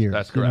over the years.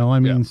 That's correct. I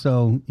mean,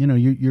 so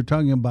you're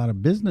talking about a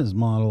business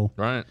model,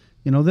 right?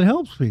 that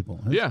helps people.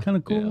 It's kind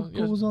of cool. Yeah,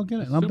 cool as all get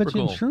it. And I'll bet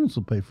you insurance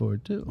will pay for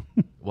it too.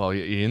 Well,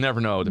 you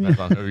never know. It depends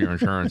on who your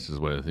insurance is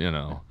with.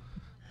 We'll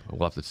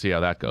have to see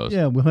how that goes.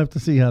 Yeah, we'll have to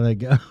see how that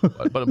goes.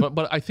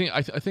 but I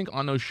think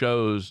on those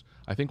shows,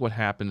 I think what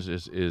happens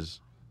is,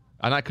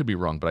 and I could be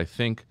wrong, but I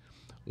think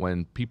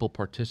when people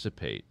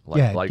participate,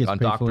 like on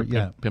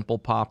Dr. Pimple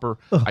Popper,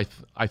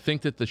 I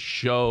think that the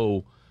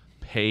show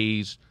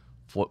pays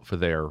for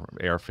their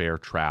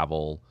airfare,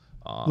 travel.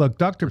 Look,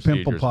 Dr.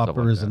 Pimple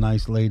Popper is a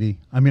nice lady.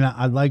 I mean,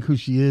 I like who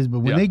she is,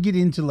 but when they get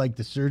into like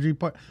the surgery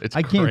part,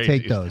 I can't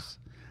take those.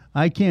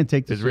 I can't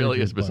take the surgery. It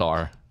really is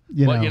bizarre.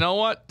 But you know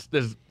what?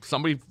 There's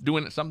somebody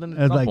doing something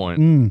at some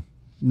point.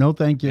 No,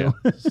 thank you.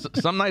 Yeah.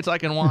 Some nights I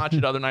can watch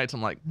it. Other nights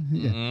I'm like,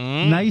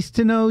 nice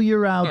to know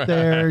you're out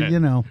there.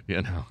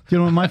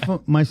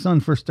 When my son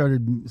first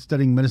started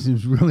studying medicine, he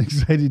was really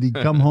excited. He'd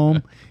come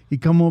home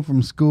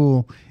from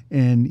school,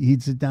 and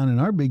he'd sit down. And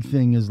our big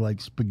thing is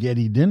like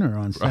spaghetti dinner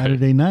on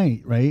Saturday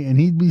night, right? And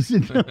he'd be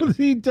sitting down,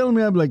 he'd tell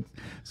me, I'm like,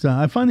 son,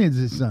 I finally had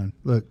this son.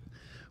 Look,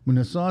 when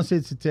the sauce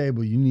hits the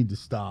table, you need to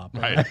stop.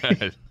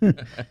 Right?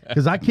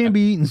 Because I can't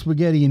be eating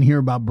spaghetti and hear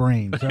about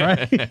brains, all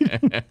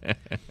right?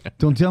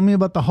 Don't tell me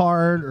about the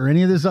heart or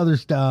any of this other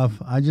stuff.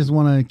 I just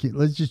want to,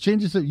 let's just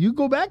change this. You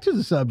go back to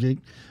the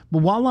subject,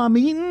 but while I'm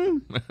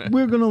eating,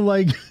 we're going to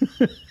like...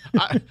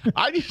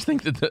 I just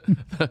think that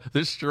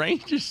the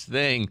strangest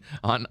thing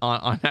on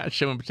that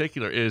show in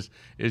particular is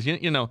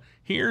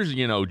here's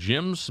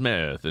Jim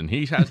Smith, and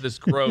he has this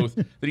growth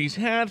that he's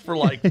had for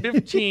like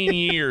 15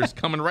 years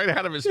coming right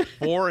out of his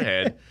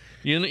forehead,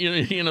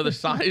 the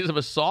size of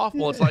a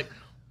softball. It's like,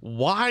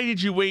 why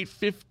did you wait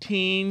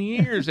 15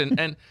 years?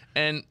 And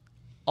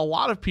a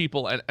lot of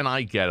people, and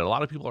I get it, a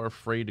lot of people are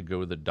afraid to go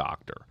to the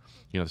doctor.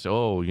 They say,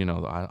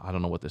 I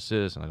don't know what this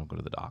is, and I don't go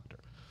to the doctor.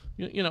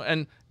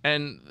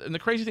 And the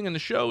crazy thing in the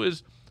show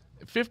is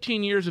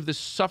 15 years of this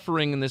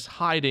suffering and this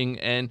hiding,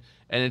 and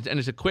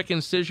it's a quick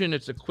incision,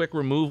 it's a quick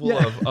removal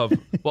of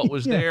what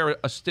was there,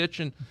 a stitch,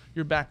 and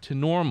you're back to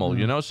normal.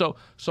 So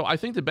I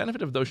think the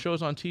benefit of those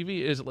shows on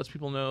TV is it lets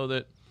people know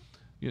that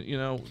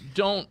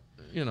don't.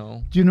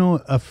 Do you know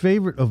a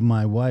favorite of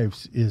my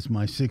wife's is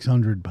my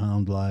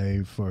 600-pound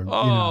life, or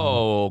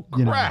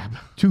crap,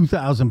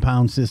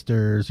 2,000-pound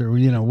sisters, or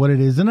what it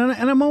is, and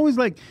I'm always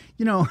like,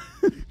 the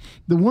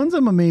ones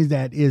I'm amazed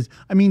at is,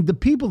 I mean, the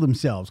people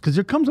themselves, because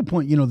there comes a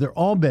point, they're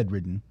all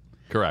bedridden,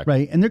 correct,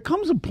 right, and there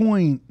comes a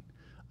point,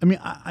 I mean,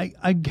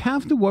 I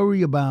have to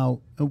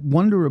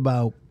wonder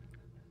about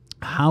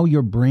how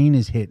your brain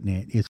is hitting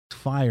it, is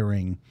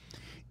firing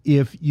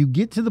if you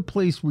get to the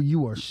place where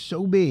you are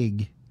so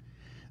big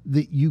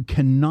that you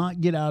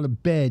cannot get out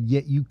of bed,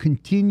 yet you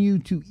continue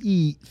to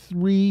eat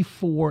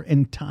 3-4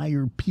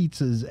 entire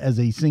pizzas as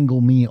a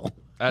single meal.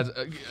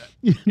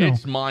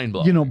 It's mind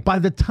blowing. You know, by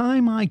the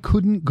time I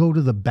couldn't go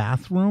to the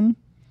bathroom,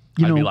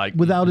 I'd be like,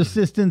 without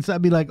assistance,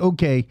 I'd be like,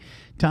 okay,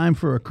 time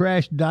for a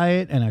crash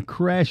diet and a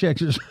crash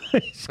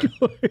exercise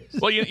course.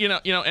 Well, you know,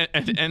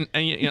 and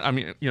I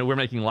mean, we're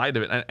making light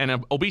of it,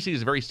 and obesity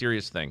is a very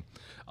serious thing.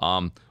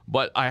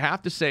 But I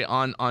have to say,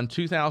 on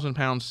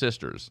 2,000-pound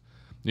sisters,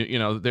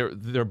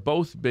 they're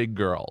both big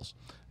girls,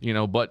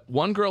 but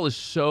one girl is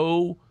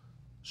so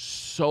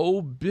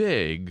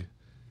big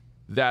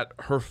that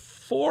her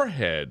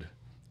forehead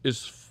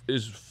is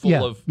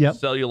full of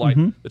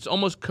cellulite. It's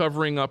almost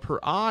covering up her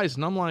eyes,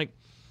 and I'm like,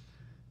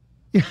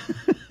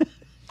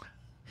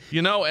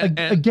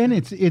 again,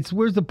 it's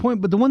where's the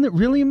point? But the one that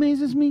really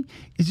amazes me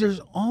is there's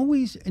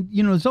always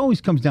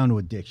comes down to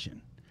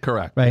addiction.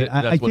 Correct. Right.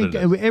 That's I what think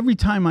it is. every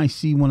time I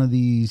see one of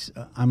these,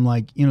 I'm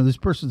like, this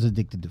person's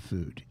addicted to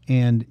food.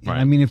 And Right.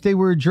 I mean, if they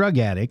were a drug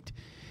addict,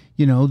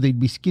 they'd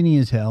be skinny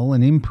as hell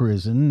and in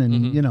prison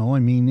and, in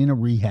a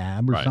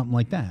rehab or Right. something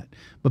like that.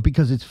 But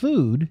because it's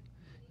food,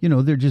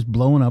 they're just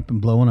blowing up and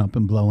blowing up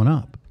and blowing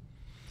up.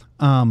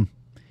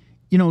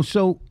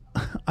 So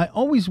I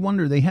always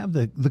wonder, they have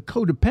the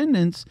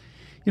codependence,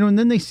 and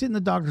then they sit in the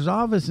doctor's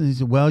office and they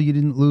say, well, you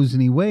didn't lose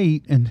any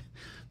weight. And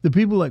the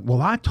people are like,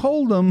 well, I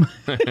told them.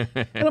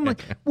 And I'm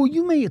like, well,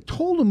 you may have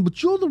told them,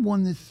 but you're the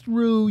one that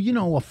threw, a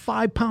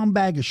 5-pound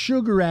bag of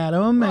sugar at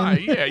them. Right,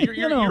 And, yeah,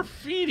 you're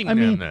feeding I them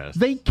mean, this.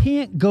 they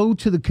can't go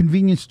to the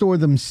convenience store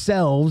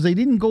themselves. They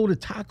didn't go to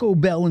Taco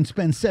Bell and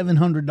spend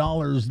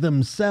 $700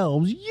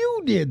 themselves.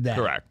 You did that.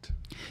 Correct.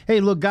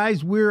 Hey, look,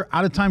 guys, we're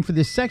out of time for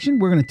this section.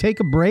 We're going to take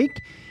a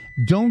break.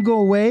 Don't go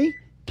away.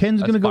 Ken's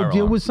going to go fire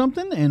deal alarm. with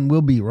something, and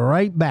we'll be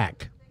right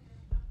back.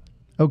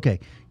 Okay,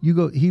 you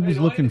go. He was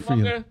do I looking need to for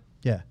you. come in?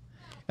 Yeah.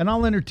 And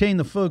I'll entertain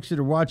the folks that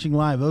are watching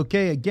live.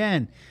 Okay,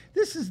 again,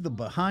 this is the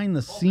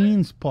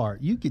behind-the-scenes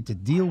part. You get to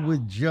deal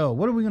with Joe.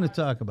 What are we going to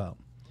talk about?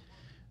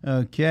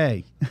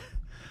 Okay.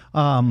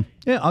 I'll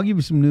give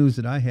you some news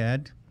that I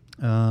had.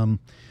 I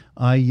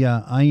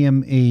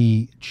am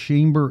a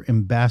chamber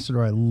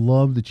ambassador. I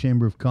love the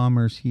Chamber of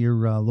Commerce here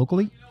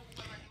locally.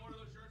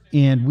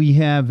 And we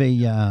have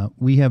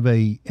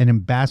an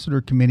ambassador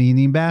committee, and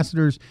the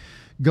ambassadors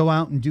go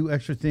out and do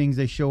extra things.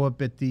 They show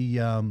up at the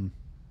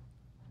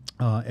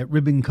at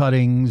ribbon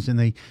cuttings, and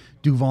they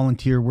do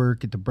volunteer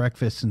work at the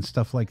breakfasts and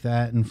stuff like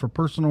that. And for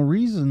personal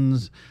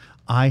reasons,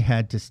 I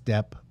had to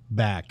step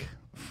back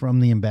from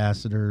the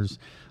ambassadors.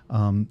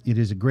 It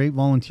is a great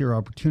volunteer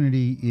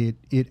opportunity.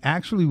 It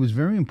actually was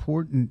very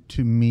important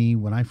to me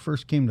when I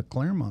first came to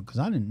Claremont because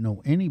I didn't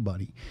know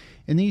anybody.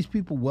 And these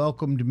people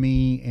welcomed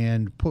me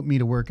and put me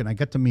to work, and I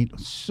got to meet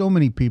so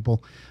many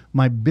people.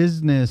 My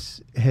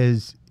business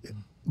has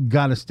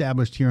got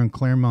established here in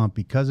Claremont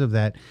because of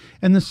that.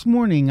 And this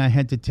morning I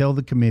had to tell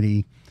the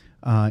committee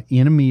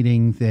in a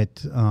meeting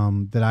that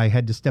I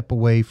had to step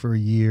away for a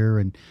year.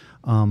 And,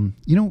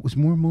 it was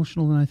more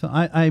emotional than I thought.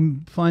 I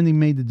finally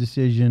made the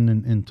decision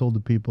and told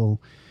the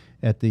people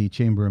at the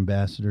Chamber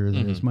Ambassador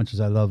that as much as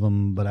I love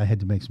them, but I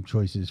had to make some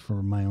choices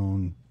for my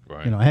own.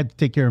 Right. I had to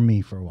take care of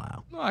me for a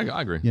while. No, I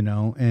agree.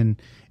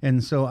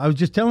 And so I was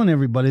just telling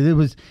everybody, it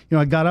was,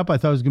 I got up, I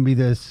thought it was going to be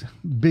this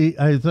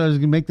I thought I was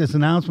going to make this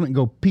announcement and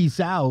go peace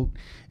out.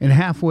 And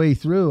halfway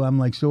through, I'm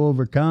like so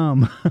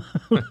overcome.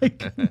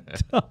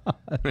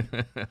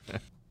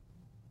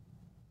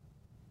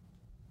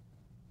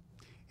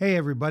 Hey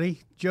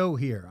everybody, Joe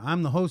here.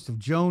 I'm the host of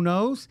Joe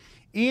Knows.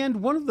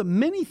 And one of the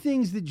many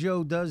things that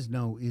Joe does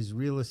know is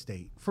real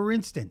estate. For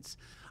instance,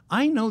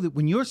 I know that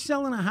when you're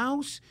selling a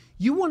house,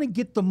 you want to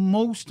get the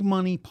most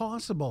money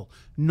possible,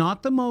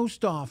 not the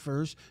most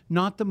offers,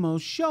 not the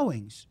most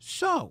showings.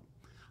 So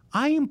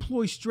I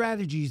employ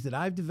strategies that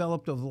I've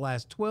developed over the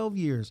last 12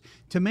 years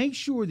to make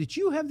sure that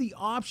you have the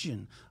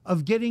option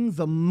of getting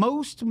the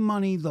most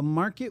money the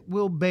market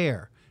will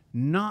bear,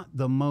 not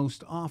the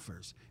most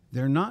offers.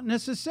 They're not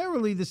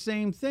necessarily the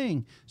same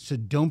thing, so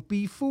don't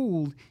be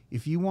fooled.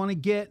 If you want to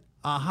get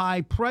a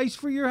high price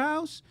for your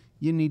house,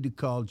 you need to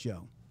call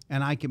Joe,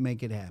 and I can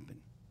make it happen.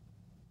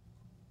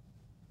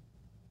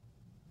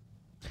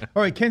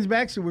 All right, Ken's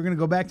back, so we're going to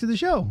go back to the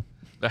show.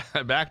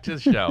 Back to the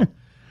show.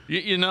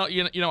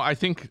 I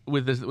think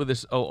with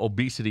this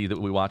obesity that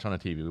we watch on the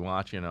TV, we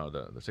watch, the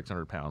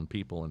 600-pound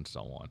people and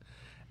so on.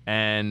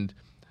 And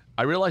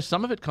I realize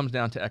some of it comes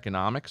down to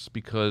economics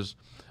because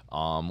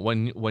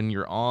when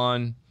you're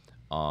on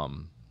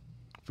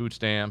food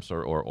stamps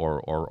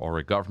or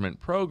a government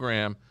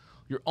program,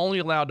 you're only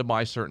allowed to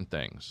buy certain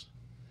things.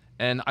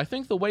 And I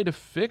think the way to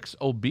fix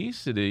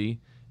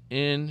obesity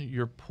in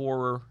your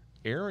poorer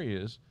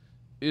areas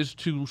is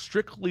to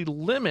strictly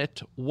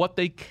limit what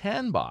they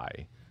can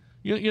buy.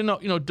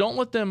 Don't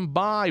let them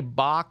buy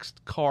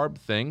boxed carb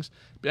things.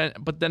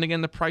 But then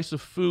again, the price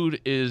of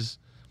food is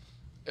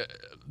I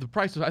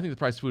think the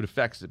price of food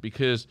affects it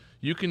because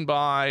you can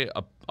buy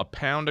a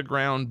pound of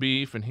ground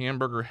beef and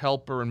hamburger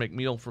helper and make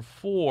meal for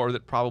 4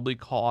 that probably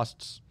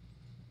costs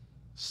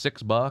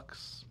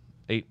 $6,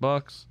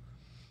 $8.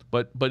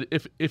 But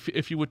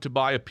if you were to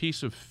buy a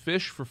piece of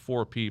fish for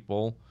 4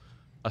 people,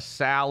 a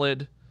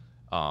salad,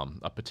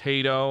 a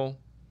potato,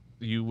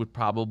 you would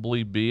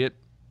probably be at,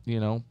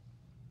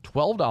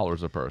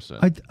 $12 a person.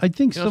 I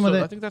think some of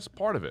that. I think that's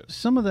part of it.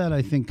 Some of that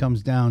I think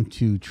comes down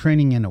to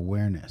training and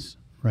awareness,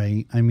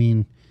 right? I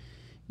mean,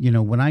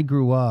 when I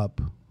grew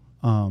up,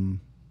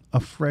 a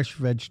fresh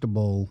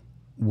vegetable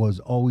was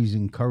always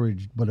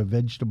encouraged, but a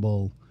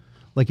vegetable,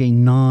 like a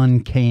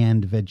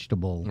non-canned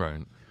vegetable,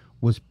 Right.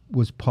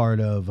 was part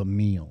of a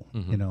meal.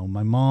 Mm-hmm.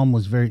 My mom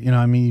was very,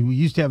 we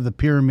used to have the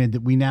pyramid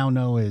that we now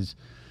know is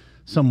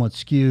somewhat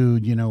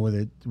skewed,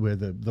 where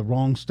the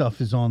wrong stuff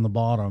is on the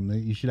bottom. That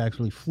you should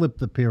actually flip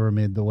the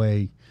pyramid the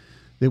way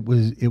it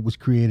was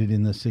created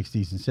in the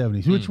 60s and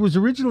 70s, which was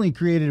originally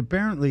created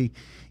apparently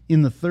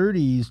in the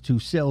 30s to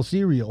sell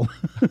cereal.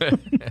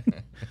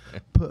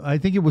 I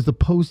think it was the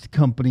Post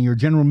Company or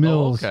General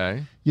Mills,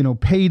 okay.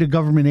 Paid a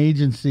government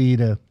agency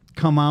to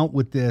come out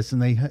with this,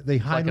 and they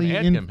Like highly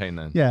an ad campaign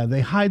then. Yeah,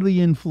 they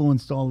highly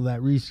influenced all of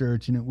that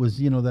research, and it was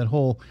that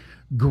whole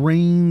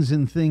grains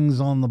and things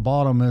on the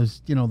bottom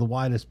is the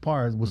widest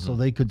part was so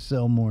they could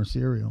sell more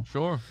cereal.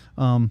 Sure.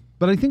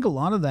 But I think a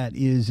lot of that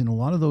is in a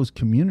lot of those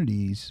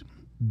communities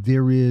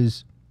there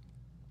is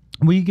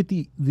you get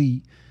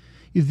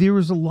there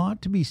is a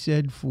lot to be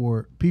said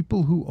for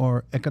people who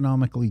are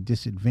economically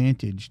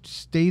disadvantaged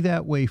stay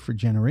that way for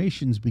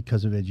generations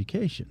because of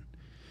education.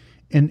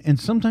 And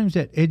sometimes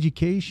that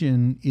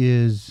education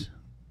is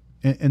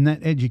and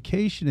that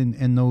education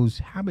and those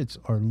habits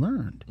are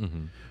learned.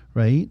 Mm-hmm.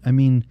 Right? I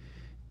mean,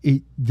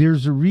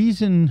 there's a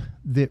reason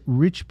that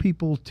rich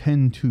people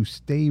tend to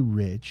stay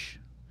rich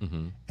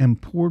Mm-hmm.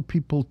 and poor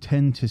people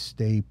tend to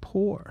stay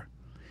poor.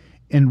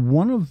 And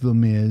one of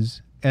them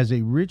is, as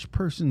a rich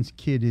person's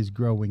kid is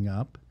growing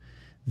up,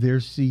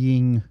 they're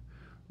seeing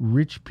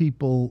rich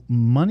people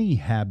money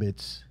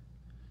habits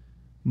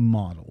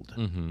modeled.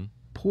 Mm-hmm.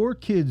 Poor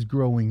kids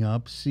growing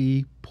up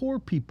see poor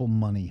people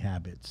money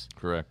habits.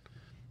 Correct.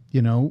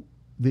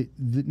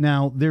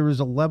 Now there is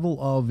a level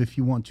of, if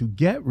you want to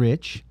get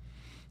rich,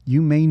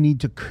 you may need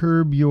to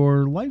curb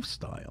your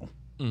lifestyle.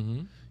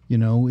 Mm-hmm.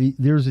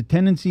 There's a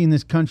tendency in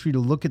this country to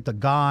look at the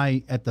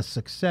guy at the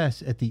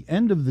success at the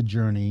end of the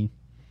journey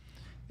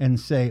and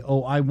say,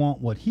 oh, I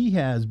want what he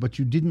has, but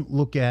you didn't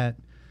look at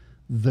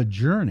the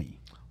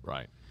journey.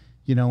 Right.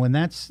 And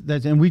that's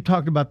and we've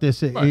talked about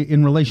this Right.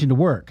 in relation to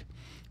work.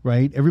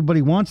 Right,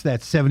 everybody wants that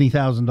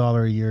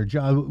 $70,000 a year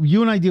job.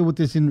 You and I deal with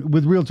this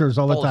with realtors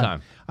all the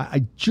time.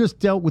 I just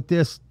dealt with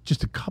this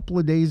just a couple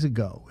of days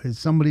ago, as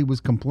somebody was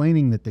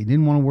complaining that they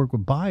didn't want to work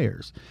with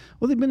buyers.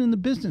 Well, they've been in the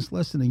business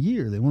less than a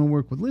year. They want to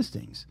work with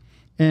listings,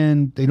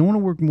 and they don't want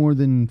to work more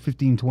than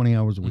 15, 20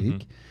 hours a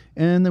week,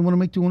 and they want to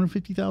make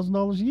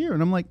 $250,000 a year.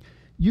 And I'm like,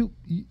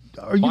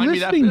 are you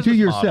listening to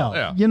yourself?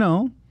 Model.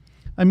 Yeah.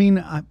 I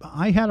mean,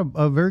 I had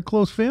a very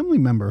close family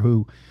member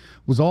who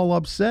was all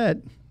upset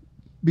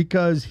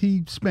because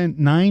he spent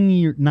 9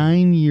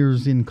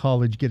 years in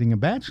college getting a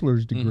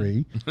bachelor's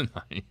degree, 9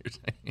 years.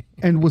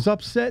 and was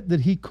upset that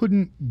he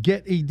couldn't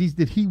get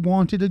that he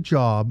wanted a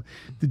job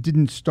that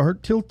didn't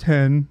start till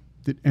 10,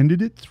 that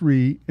ended at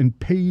 3, and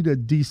paid a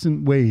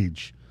decent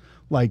wage,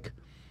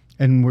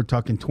 and we're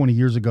talking 20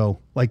 years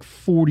ago, like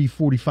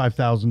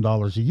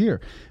 $45,000 a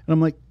year. And I'm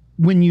like,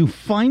 when you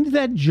find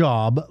that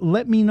job,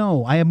 let me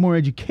know. I have more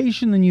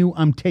education than you.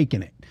 I'm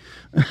taking it.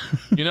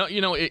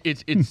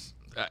 It's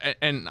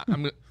and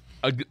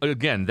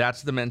again,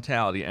 that's the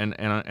mentality, and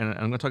I'm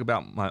going to talk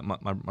about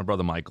my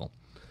brother Michael.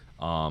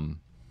 My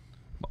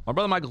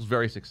brother Michael's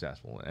very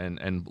successful,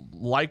 and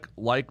like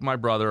my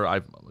brother,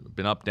 I've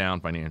been up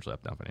down financially,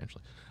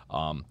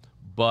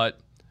 but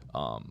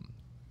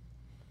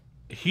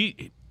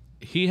he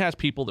has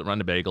people that run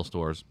the bagel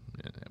stores,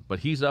 but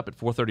he's up at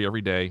 4:30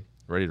 every day,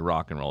 ready to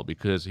rock and roll,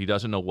 because he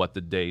doesn't know what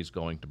the day's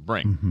going to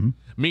bring. Mm-hmm.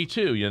 Me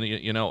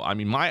too. I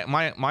mean,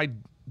 my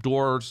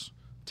doors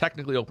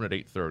technically open at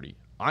 8:30.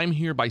 I'm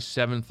here by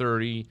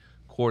 7:30,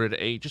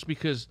 7:45, just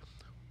because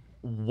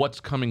what's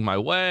coming my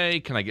way?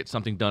 Can I get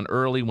something done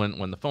early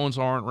when the phones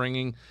aren't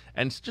ringing?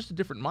 And it's just a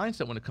different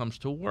mindset when it comes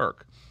to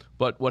work.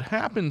 But what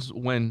happens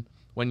when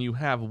you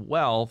have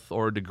wealth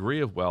or a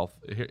degree of wealth?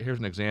 Here's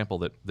an example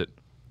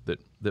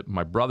that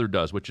my brother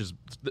does, which is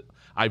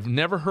I've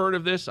never heard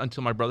of this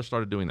until my brother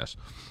started doing this.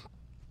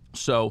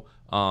 So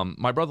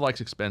my brother likes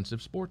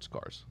expensive sports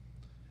cars,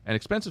 and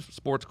expensive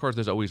sports cars,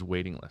 there's always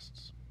waiting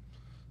lists.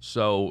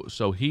 So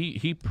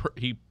he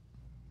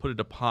put a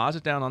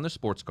deposit down on this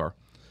sports car,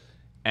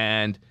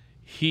 and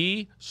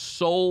he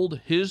sold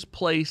his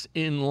place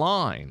in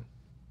line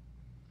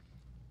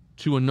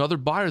to another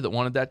buyer that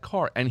wanted that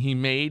car, and he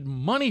made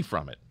money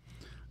from it.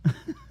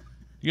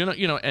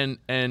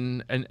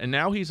 And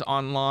now he's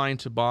online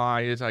to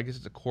buy. I guess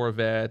it's a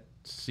Corvette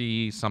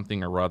C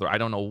something or other. I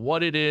don't know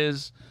what it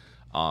is.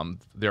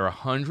 They're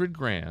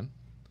 $100,000,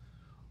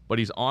 but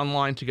he's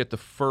online to get the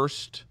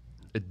first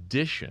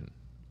edition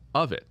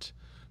of it,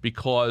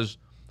 because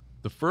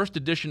the first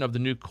edition of the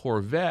new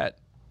Corvette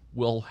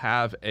will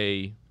have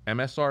a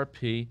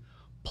MSRP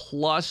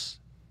plus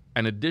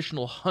an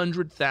additional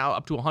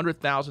up to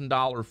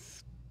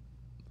 $100,000.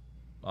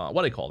 What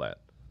do they call that?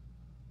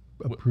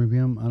 A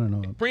premium? I don't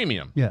know.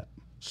 Premium. Yeah.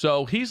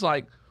 So he's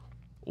like,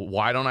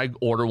 why don't I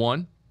order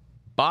one,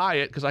 buy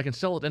it, because I can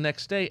sell it the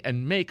next day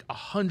and make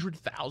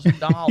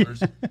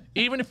 $100,000,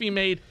 even if he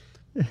made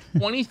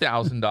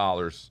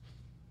 $20,000.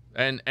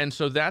 And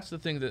so that's the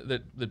thing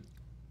that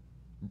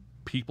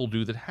people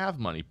do that have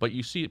money. But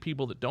you see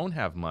people that don't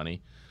have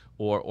money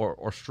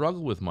or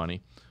struggle with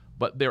money,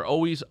 but they're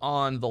always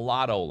on the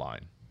lotto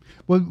line.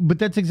 Well, but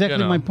that's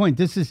exactly my point.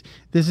 This is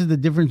the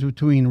difference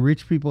between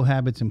rich people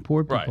habits and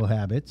poor people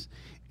habits.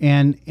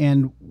 And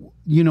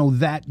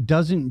that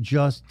doesn't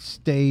just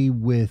stay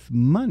with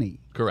money.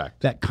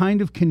 Correct. That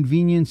kind of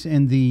convenience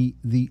and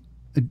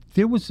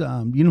there was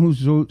you know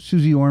who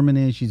Susie Orman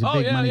is? She's a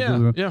big money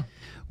guru. Yeah.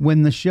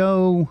 When the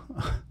show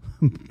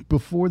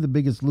before The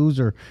Biggest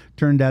Loser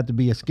turned out to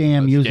be a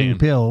scam using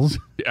pills.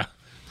 Yeah.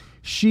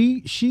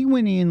 She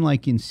went in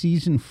like in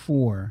season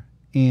 4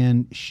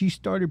 and she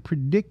started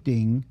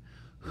predicting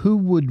who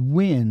would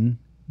win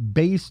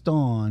based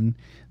on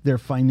their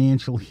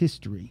financial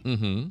history.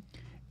 Mm-hmm.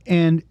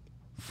 And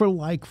for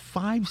like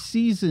 5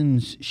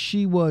 seasons,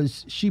 she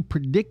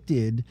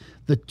predicted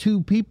the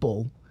 3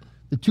 people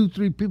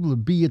to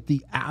be at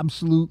the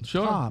absolute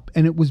top.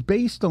 And it was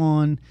based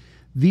on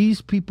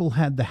these people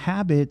had the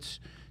habits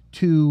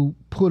to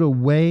put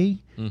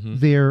away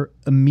their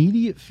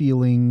immediate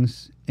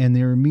feelings and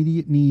their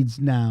immediate needs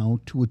now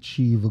to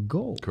achieve a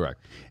goal. Correct.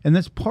 And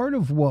that's part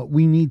of what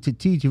we need to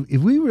teach.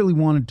 If we really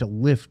wanted to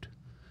lift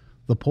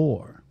the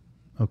poor,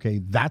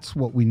 okay, that's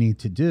what we need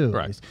to do.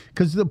 Right.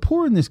 Because the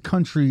poor in this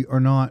country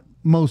are not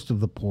most of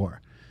the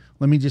poor.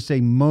 Let me just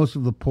say most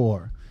of the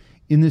poor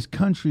in this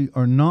country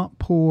are not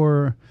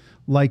poor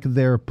like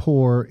they're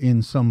poor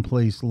in some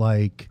place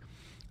like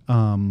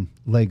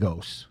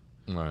Lagos.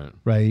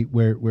 Right,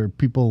 where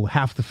people,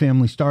 half the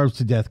family starves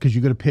to death because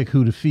you got to pick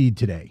who to feed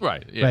today.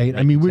 Right, yeah, right.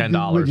 I mean, we're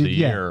 $10 a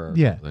year.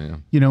 Yeah.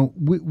 You know,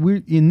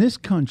 we're in this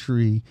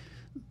country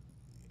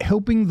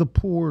helping the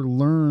poor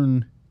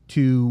learn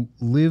to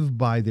live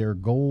by their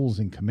goals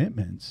and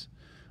commitments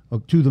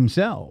to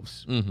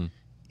themselves.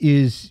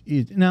 Is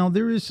now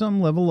there is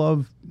some level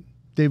of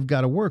they've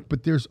got to work,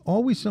 but there's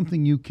always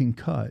something you can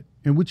cut.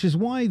 And which is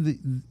why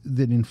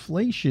that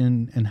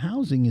inflation and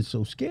housing is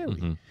so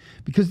scary,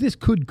 because this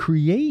could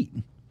create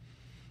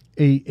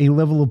a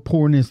level of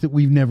poorness that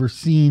we've never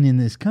seen in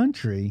this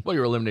country. Well,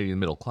 you're eliminating the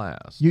middle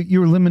class.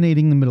 You're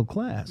eliminating the middle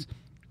class.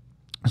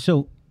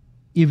 So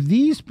if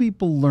these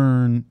people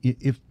learn,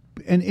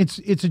 and it's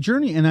a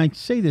journey, and I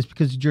say this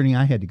because it's a journey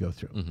I had to go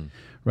through,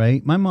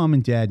 right? My mom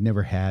and dad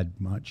never had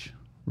much,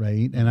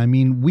 right? And I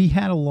mean, we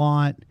had a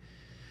lot.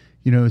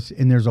 You know,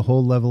 and there's a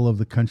whole level of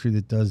the country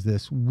that does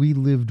this. We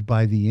lived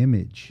by the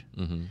image.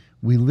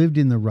 We lived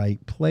in the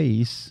right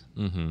place,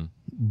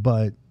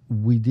 but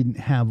we didn't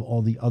have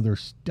all the other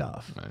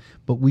stuff. Right.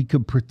 But we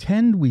could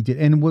pretend we did.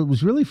 And what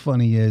was really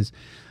funny is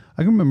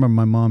I can remember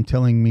my mom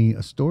telling me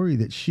a story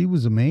that she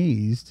was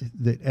amazed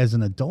that as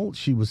an adult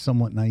she was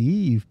somewhat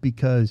naive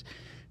because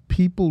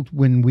people,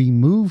 when we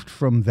moved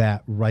from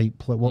that right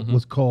place, what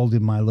was called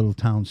in my little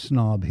town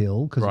Snob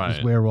Hill, because it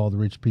was where all the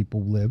rich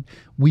people lived,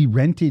 we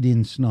rented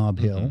in Snob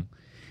Hill,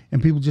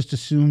 and people just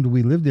assumed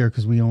we lived there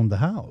because we owned the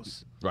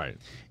house. Right.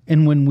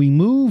 And when we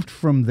moved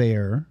from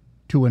there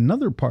to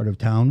another part of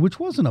town, which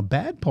wasn't a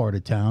bad part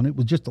of town, it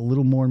was just a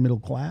little more middle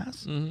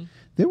class,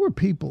 there were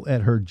people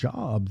at her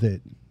job that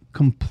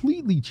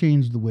completely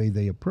changed the way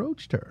they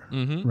approached her,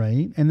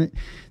 right? And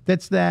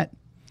that's that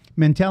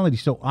mentality.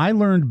 So I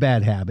learned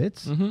bad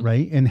habits,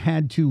 right, and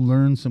had to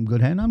learn some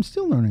good habits. I'm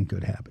still learning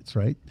good habits,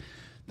 right?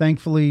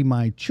 Thankfully,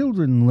 my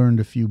children learned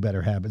a few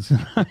better habits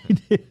than I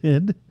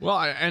did. Well,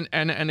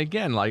 and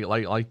again,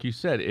 like you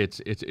said,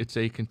 it's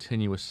a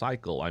continuous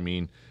cycle. I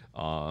mean,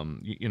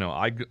 you know,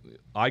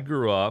 I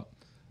grew up.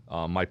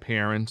 My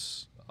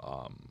parents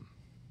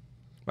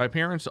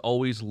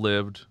always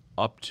lived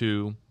up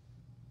to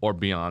or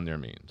beyond their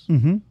means.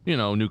 You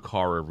know, new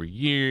car every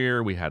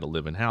year. We had a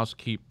live-in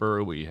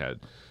housekeeper. We had,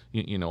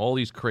 you know, all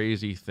these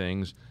crazy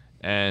things.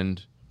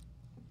 And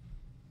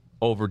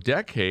over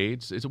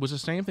decades, it was the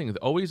same thing.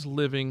 Always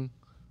living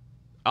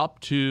up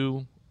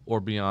to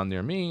or beyond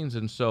their means.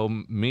 And so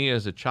me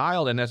as a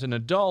child and as an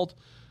adult,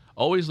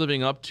 always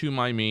living up to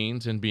my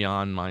means and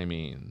beyond my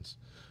means.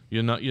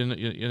 You know,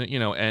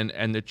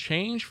 and the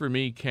change for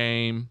me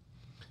came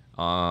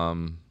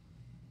after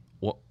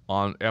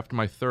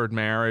my third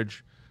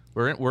marriage.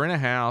 We're in a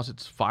house.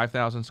 It's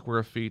 5,000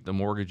 square feet. The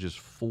mortgage is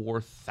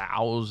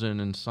 $4,000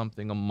 and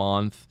something a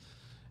month,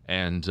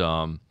 and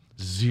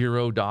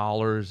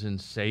 $0 in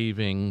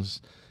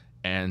savings,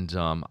 and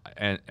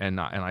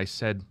I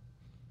said,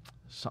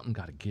 something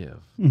got to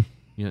give.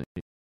 You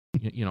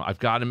know, I've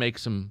got to make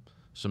some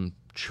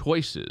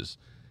choices,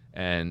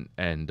 and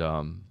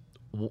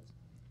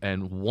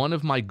one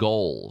of my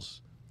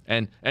goals,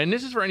 and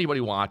this is for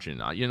anybody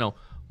watching. You know.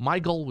 My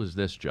goal was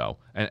this, Joe,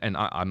 and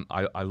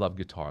I love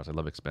guitars. I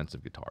love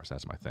expensive guitars.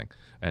 That's my thing,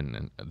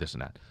 and this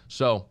and that.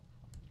 So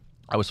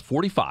I was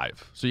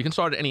 45. So you can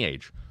start at any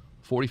age,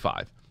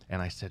 45,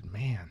 And I said,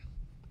 man,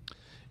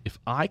 if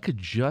I could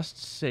just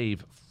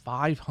save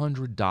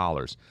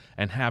 $500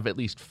 and have at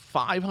least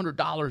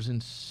 $500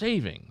 in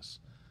savings,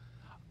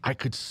 I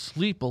could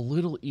sleep a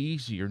little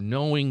easier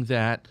knowing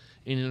that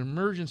in an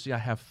emergency I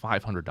have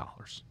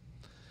 $500.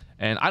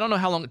 And I don't know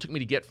how long it took me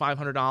to get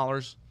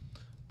 $500,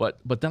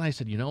 but then I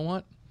said, you know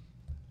what?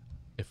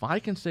 If I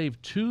can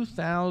save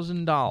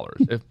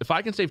 $2,000, if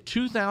I can save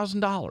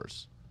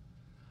 $2,000,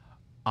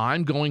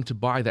 I'm going to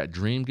buy that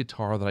dream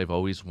guitar that I've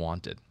always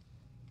wanted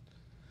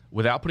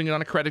without putting it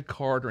on a credit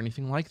card or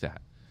anything like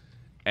that.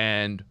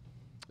 And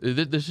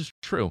this is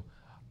true.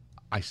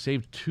 I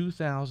saved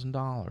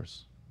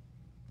 $2,000.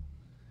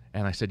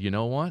 And I said, you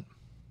know what?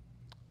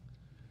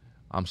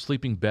 I'm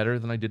sleeping better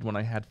than I did when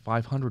I had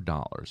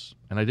 $500.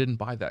 And I didn't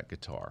buy that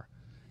guitar.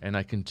 And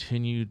I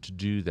continued to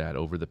do that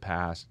over the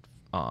past,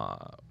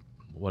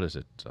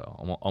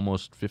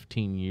 almost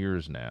 15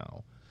 years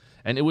now.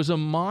 And it was a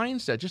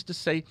mindset just to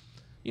say,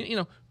 you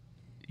know,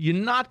 you're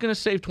not going to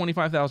save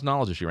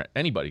 $25,000 this year.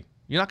 Anybody.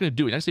 You're not going to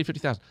do it. I say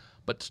 $50,000.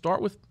 But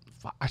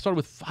I started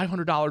with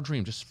 $500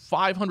 dream, just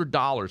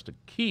 $500 to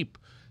keep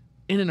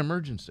in an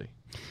emergency.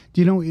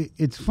 Do you know,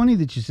 it's funny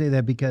that you say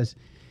that because,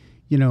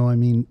 you know, I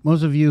mean,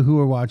 most of you who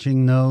are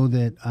watching know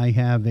that I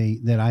had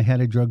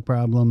a drug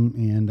problem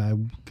and I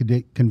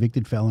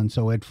convicted felon.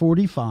 So at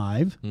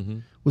 45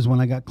 was when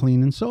I got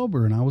clean and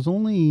sober, and I was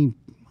only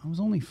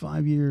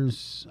 5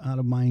 years out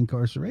of my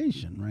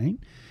incarceration, right?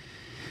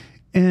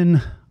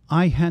 And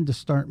I had to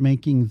start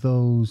making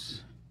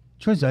those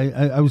choices.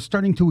 I was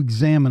starting to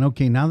examine,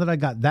 okay, now that I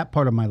got that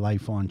part of my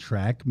life on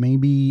track,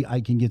 maybe I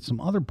can get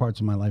some other parts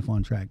of my life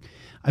on track.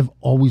 I've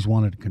always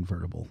wanted a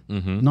convertible,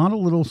 not a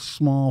little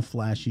small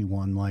flashy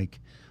one like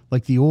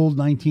the old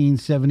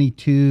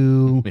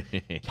 1972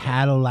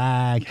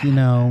 Cadillac, you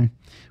know,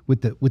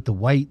 with the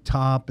white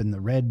top and the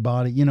red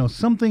body, you know,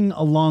 something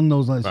along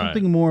those lines, right.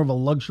 Something more of a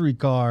luxury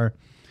car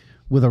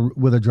with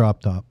a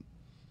drop top.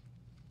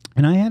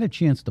 And I had a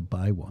chance to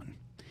buy one.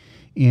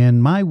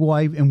 And my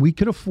wife, and we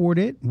could afford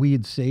it. We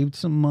had saved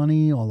some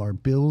money. All our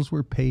bills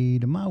were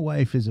paid. And my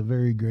wife is a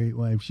very great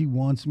wife. She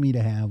wants me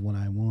to have what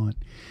I want.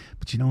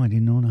 But, you know, I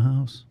didn't own a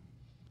house.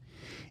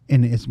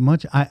 And as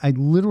much, I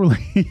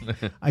literally,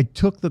 I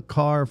took the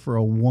car for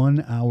a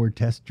 1-hour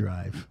test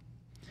drive.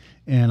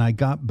 And I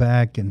got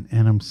back and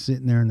I'm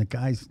sitting there and the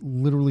guy's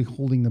literally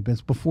holding the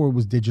bits. Before it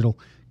was digital,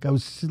 the guy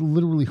was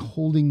literally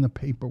holding the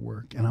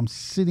paperwork. And I'm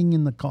sitting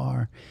in the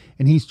car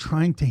and he's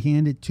trying to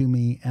hand it to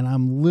me. And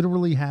I'm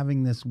literally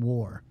having this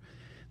war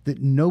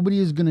that nobody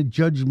is going to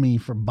judge me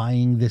for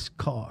buying this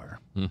car.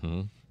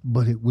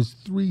 But it was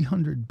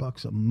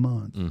 $300 a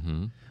month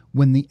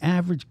when the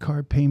average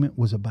car payment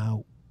was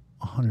about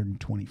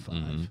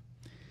 $125.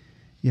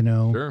 You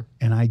know, sure.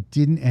 And I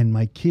didn't, and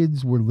my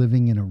kids were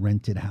living in a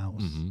rented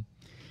house.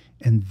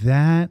 And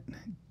that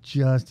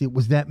it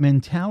was that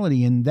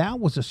mentality. And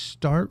that was a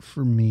start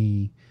for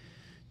me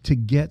to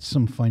get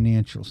some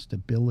financial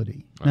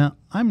stability. Right. Now,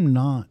 I'm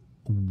not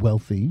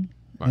wealthy,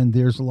 and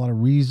there's a lot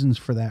of reasons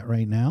for that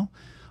right now.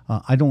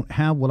 I don't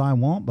have what I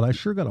want, but I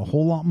sure got a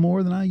whole lot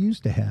more than I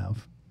used to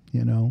have,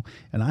 you know.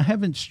 And I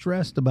haven't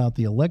stressed about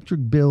the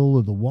electric bill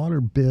or the water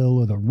bill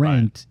or the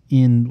rent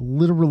in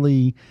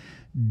literally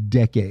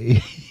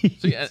decades.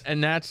 See,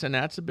 and that's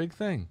a big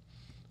thing.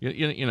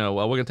 You know,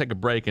 well, we're gonna take a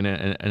break and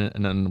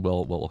then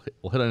we'll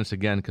hit on this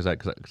again because I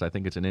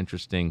think it's an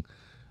interesting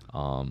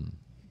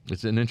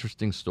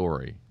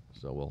story.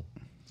 So we'll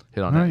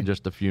hit on that in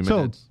just a few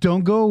minutes. So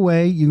don't go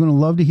away. You're gonna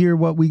love to hear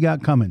what we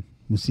got coming.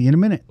 We'll see you in a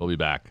minute. We'll be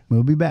back.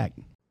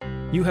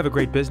 You have a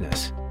great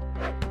business.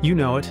 You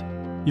know it.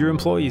 Your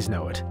employees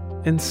know it,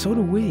 and so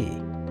do we.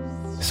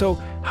 So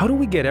how do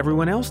we get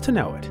everyone else to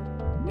know it?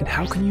 And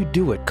how can you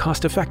do it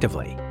cost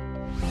effectively?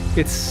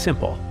 It's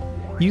simple.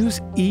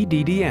 Use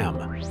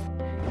EDDM.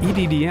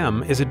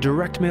 EDDM is a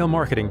direct mail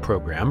marketing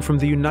program from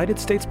the United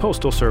States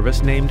Postal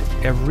Service named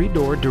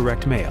Everydoor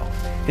Direct Mail,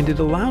 and it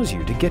allows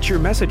you to get your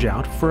message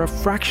out for a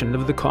fraction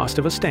of the cost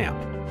of a stamp.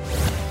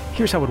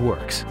 Here's how it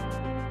works.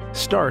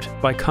 Start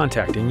by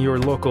contacting your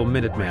local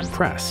Minuteman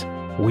Press.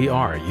 We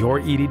are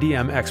your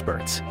EDDM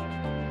experts.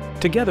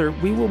 Together,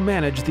 we will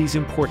manage these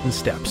important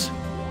steps.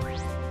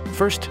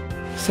 First,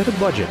 set a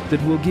budget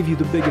that will give you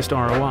the biggest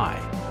ROI.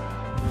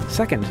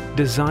 Second,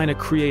 design a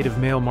creative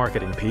mail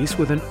marketing piece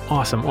with an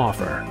awesome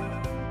offer.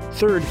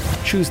 Third,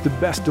 choose the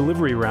best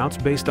delivery routes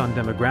based on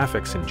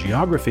demographics and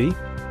geography.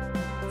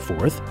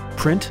 Fourth,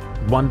 print,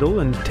 bundle,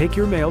 and take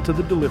your mail to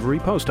the delivery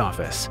post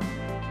office.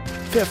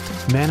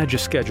 Fifth, manage a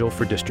schedule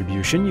for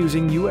distribution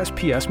using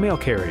USPS mail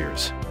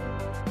carriers.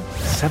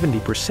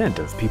 70%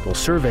 of people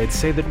surveyed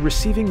say that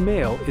receiving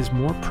mail is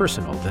more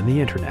personal than the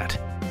internet.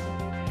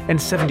 And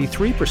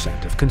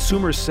 73% of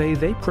consumers say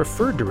they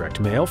prefer direct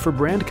mail for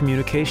brand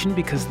communication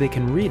because they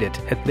can read it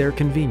at their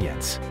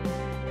convenience.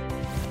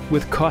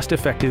 With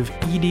cost-effective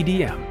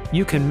EDDM,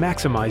 you can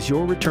maximize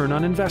your return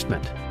on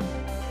investment.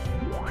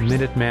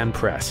 Minuteman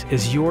Press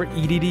is your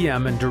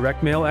EDDM and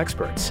direct mail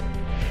experts.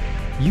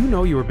 You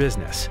know your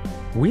business.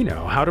 We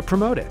know how to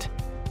promote it.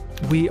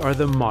 We are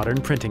the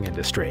modern printing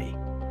industry.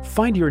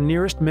 Find your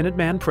nearest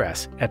Minuteman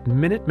Press at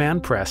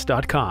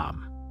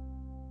minutemanpress.com.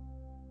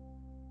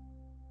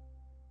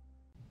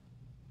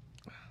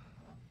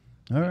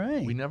 All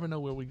right. We never know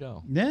where we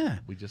go. Yeah.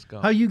 We just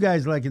go. How you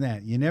guys liking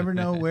that? You never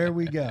know where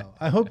we go.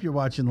 I hope you're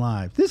watching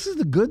live. This is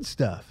the good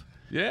stuff.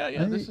 Yeah.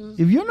 This is.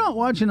 If you're not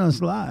watching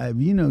us live,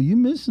 you're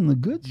missing the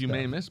good stuff. You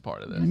may miss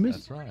part of this.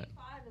 That's right.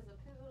 45 is a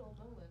pivotal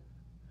moment.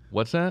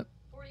 What's that?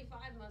 45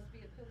 must be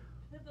a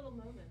pivotal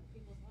moment in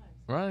people's lives.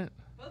 Right.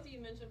 Both of you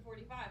mentioned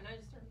 45, and I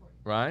just turned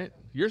 45. Right.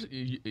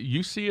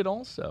 You see it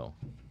also.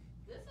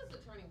 This is a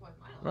turning point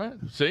in my life.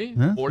 Right. See?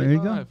 Huh? 45. There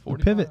you go.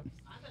 45. Pivot.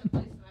 I'm in a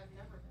place that I've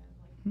never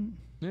been,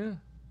 like, Yeah.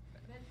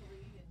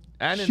 mentally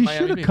And in She Miami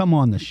should have Beach. come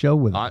on the show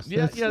with us.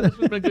 Yeah, this would have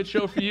been a good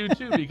show for you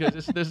too,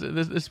 because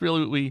this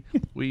really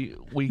we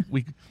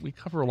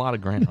cover a lot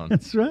of ground.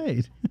 That's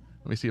right.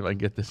 Let me see if I can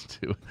get this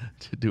to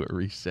do a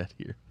reset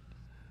here.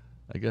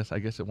 I guess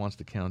it wants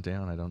to count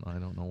down. I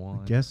don't know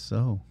why. Guess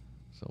so.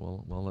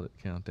 So we'll let it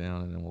count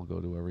down and then we'll go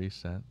to a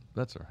reset.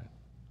 That's all right.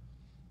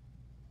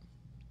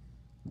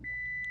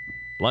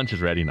 Lunch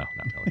is ready. No,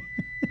 not really.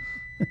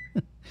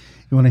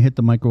 You want to hit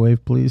the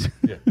microwave, please?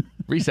 Yeah.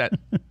 Reset.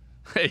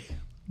 Hey.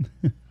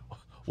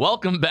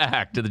 Welcome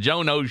back to the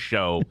Joe Knows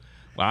Show.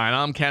 And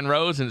I'm Ken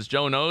Rose, and it's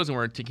Joe Knows, and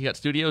we're at Tiki Hut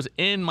Studios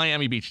in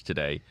Miami Beach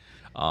today.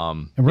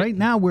 And right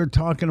now we're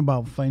talking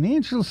about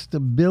financial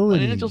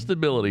stability. Financial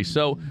stability.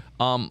 So,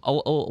 a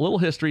little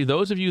history.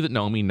 Those of you that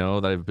know me know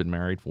that I've been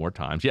married 4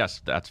 times.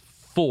 Yes, that's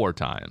 4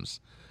 times.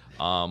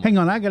 Hang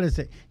on, I got to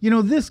say,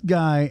 this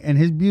guy and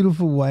his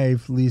beautiful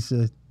wife,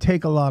 Lisa,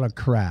 take a lot of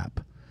crap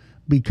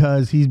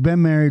because he's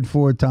been married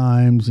 4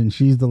 times and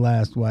she's the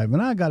last wife.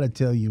 And I got to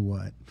tell you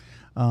what,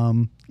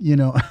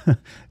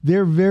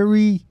 they're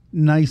very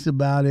nice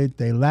about it.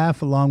 They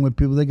laugh along with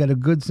people. They got a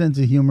good sense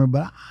of humor,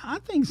 but I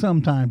think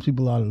sometimes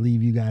people ought to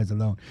leave you guys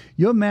alone.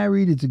 You're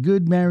married. It's a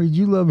good marriage.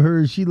 You love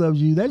her. She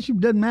loves you.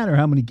 Doesn't matter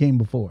how many came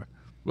before.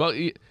 Well,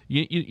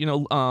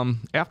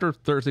 after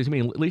Thursday's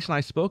meeting, Lisa and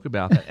I spoke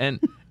about that,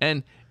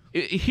 and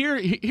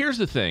here's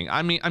the thing.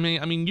 I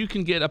mean, you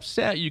can get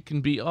upset. You can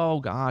be, oh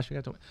gosh, we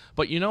have to.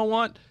 But you know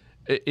what?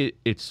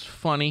 It's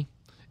funny.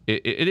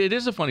 It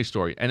is a funny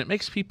story, and it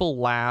makes people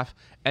laugh,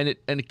 and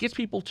it gets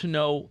people to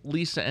know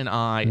Lisa and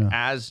I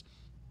as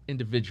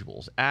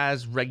individuals,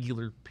 as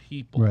regular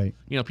people. Right.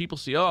 People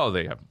see, oh,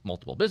 they have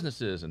multiple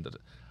businesses, and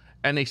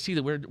they see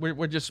that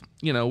we're just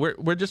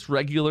we're just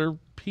regular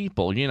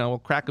people. We'll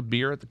crack a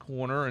beer at the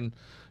corner, and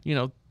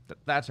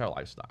that's our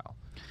lifestyle.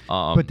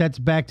 But that's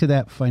back to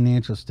that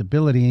financial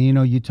stability.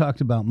 And, you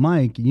talked about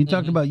Mike, and you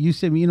talked about, you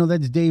said,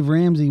 that's Dave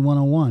Ramsey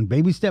 101.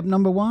 Baby step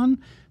number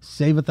 1,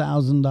 save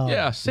 $1,000.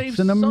 Yeah, save It's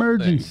an something.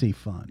 emergency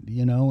fund,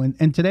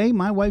 And today,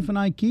 my wife and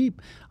I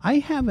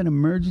have an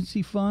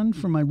emergency fund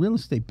for my real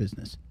estate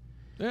business.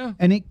 Yeah.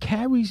 And it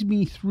carries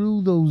me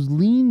through those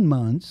lean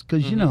months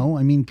because,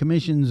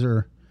 commissions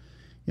are,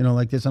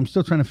 like this. I'm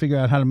still trying to figure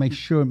out how to make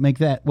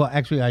that. Well,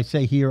 actually, I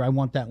say here, I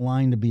want that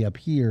line to be up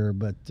here,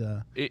 but.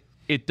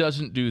 It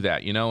doesn't do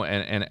that,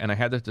 and I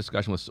had this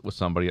discussion with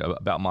somebody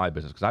about my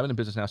business because I've been in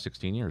business now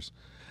 16 years.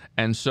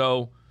 And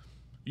so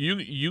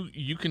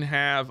you can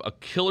have a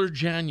killer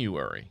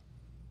January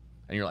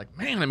and you're like,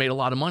 man, I made a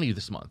lot of money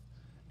this month.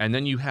 And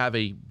then you have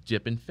a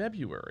dip in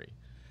February.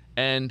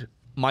 And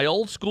my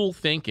old school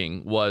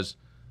thinking was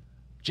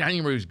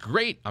January is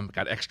great. I've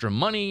got extra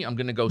money. I'm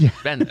going to go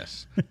spend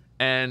this.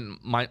 And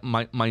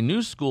my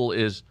new school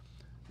is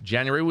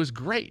January was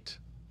great.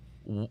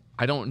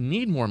 I don't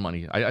need more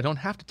money. I don't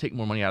have to take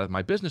more money out of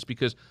my business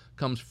because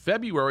comes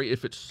February,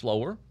 if it's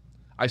slower,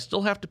 I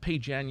still have to pay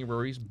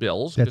January's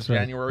bills because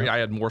January I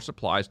had more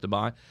supplies to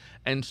buy.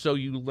 And so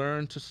you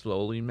learn to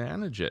slowly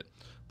manage it.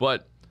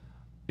 But,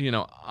 I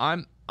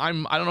don't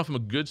know if I'm a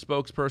good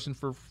spokesperson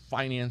for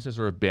finances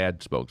or a bad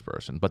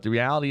spokesperson, but the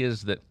reality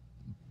is that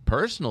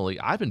personally,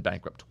 I've been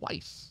bankrupt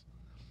twice.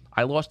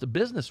 I lost a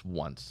business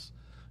once.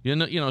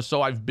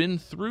 So I've been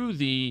through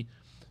the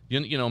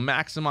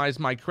maximize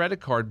my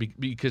credit card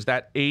because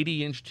that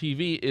 80-inch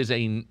TV is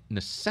a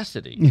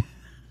necessity.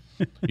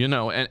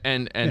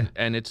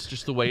 And it's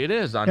just the way it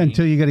is.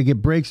 Until you got to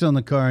get brakes on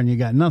the car and you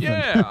got nothing.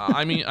 Yeah,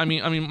 I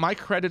mean, my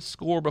credit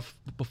score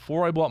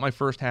before I bought my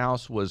first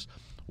house was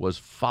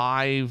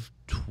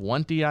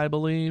 520, I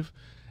believe.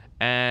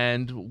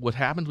 And what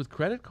happens with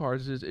credit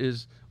cards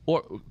is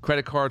or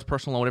credit cards,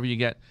 personal loan, whatever you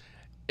get,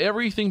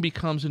 everything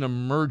becomes an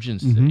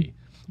emergency.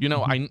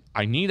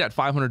 I need that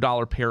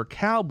 $500 pair of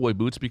cowboy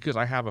boots because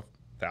I have a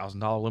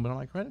 $1,000 limit on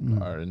my credit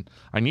card, and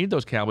I need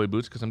those cowboy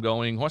boots because I'm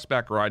going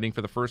horseback riding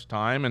for the first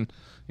time, and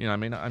I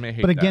may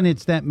hate. But again, that.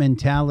 It's that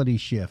mentality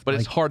shift. But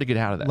it's hard to get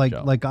out of that.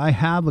 Joe. Like I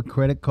have a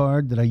credit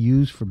card that I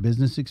use for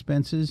business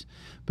expenses,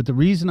 but the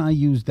reason I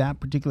use that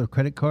particular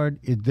credit card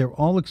is they're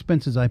all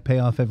expenses I pay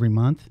off every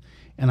month,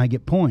 and I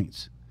get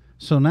points.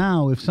 So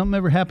now, if something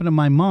ever happened to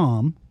my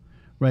mom,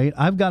 right,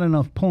 I've got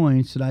enough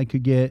points that I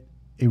could get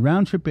a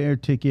round-trip air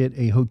ticket,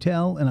 a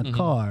hotel, and a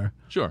car.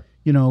 Sure.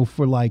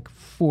 For like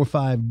 4 or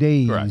 5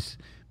 days. Correct.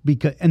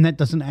 And that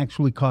doesn't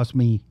actually cost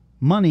me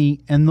money,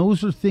 and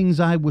those are things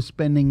I was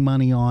spending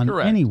money on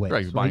Correct. anyway.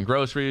 Right. You're buying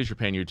groceries. You're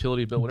paying your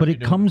utility bill. But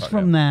it comes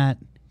from that.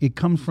 It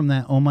comes from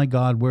that. Oh my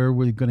God, where are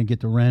we going to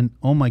get the rent?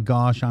 Oh my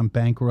gosh, I'm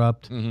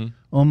bankrupt.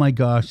 Oh my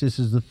gosh, this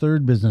is the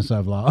third business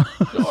I've lost.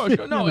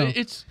 Sure. No, You know?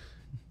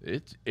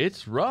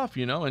 it's rough,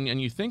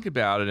 and you think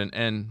about it,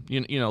 and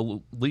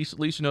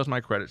Lisa knows my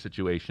credit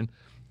situation,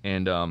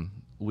 and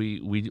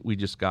we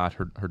just got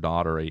her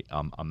daughter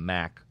a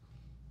Mac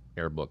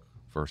Airbook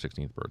for her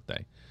 16th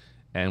birthday,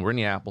 and we're in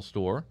the Apple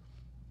store,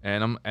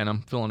 and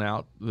I'm filling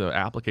out the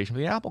application for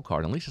the Apple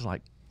Card, and Lisa's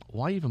like,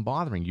 why even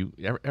bothering? You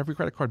every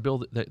credit card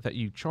bill that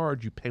you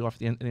charge, you pay off at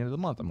the end of the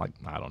month. I'm like,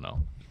 I don't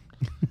know.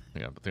 I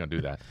think I'll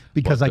do that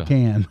Because I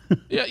can.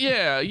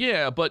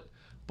 yeah. But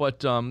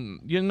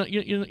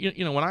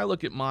when I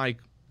look at my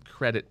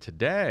credit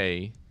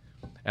today,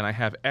 and I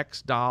have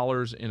X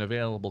dollars in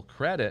available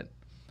credit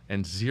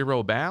and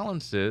zero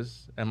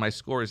balances, and my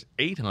score is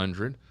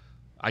 800,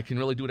 I can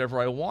really do whatever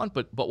I want.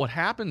 But what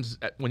happens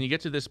when you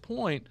get to this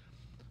point,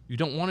 you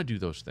don't want to do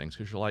those things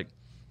because you're like,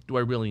 do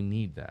I really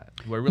need that?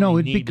 Do I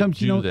really need to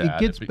do that? It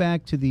gets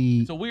back to the.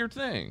 It's a weird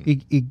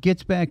thing. It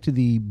gets back to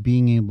the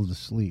being able to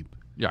sleep.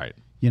 Right.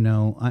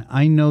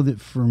 I know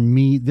that for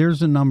me,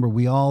 there's a number.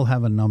 We all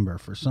have a number.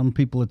 For some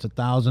people, it's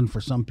 1,000.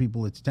 For some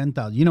people, it's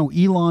 10,000.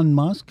 Elon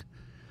Musk.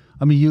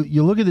 I mean,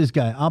 you look at this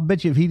guy. I'll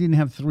bet you if he didn't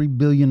have $3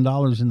 billion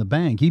in the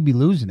bank, he'd be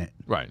losing it.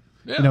 Right.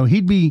 Yeah.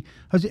 He'd be.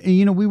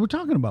 We were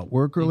talking about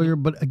work earlier,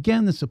 but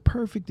again, this is a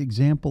perfect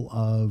example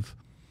of.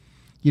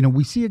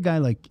 We see a guy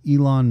like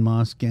Elon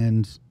Musk,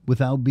 and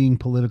without being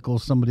political,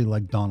 somebody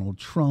like Donald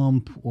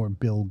Trump or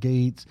Bill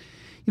Gates.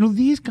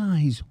 These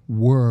guys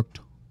worked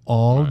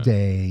all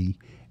day,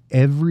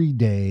 every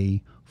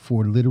day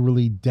for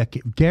literally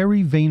decades.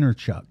 Gary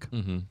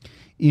Vaynerchuk,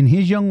 in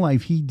his young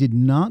life, he did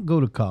not go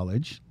to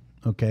college,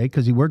 okay,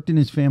 because he worked in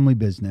his family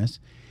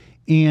business.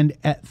 And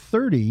at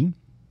 30,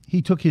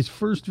 he took his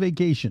first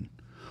vacation.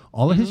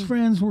 All of his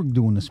friends were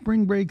doing the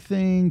spring break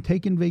thing,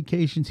 taking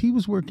vacations. He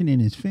was working in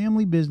his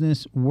family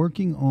business,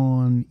 working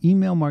on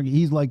email marketing.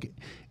 He's like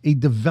a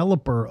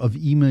developer of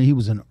email. He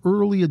was an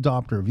early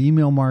adopter of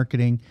email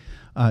marketing.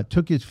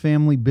 Took his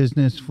family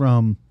business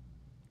from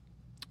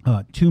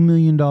 $2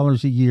 million a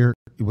year.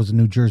 It was a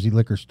New Jersey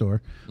liquor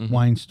store,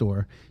 wine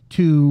store,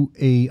 to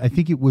I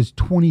think it was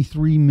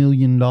 $23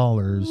 million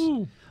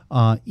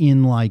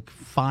in like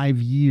 5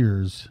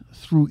 years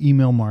through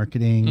email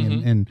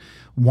marketing and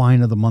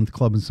Wine of the Month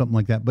Club and something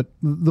like that. But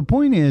the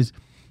point is,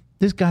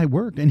 this guy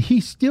worked, and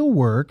he still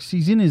works.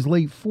 He's in his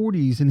late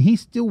 40s, and he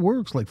still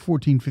works like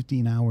 14,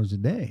 15 hours a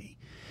day.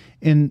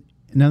 And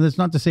now that's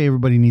not to say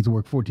everybody needs to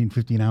work 14,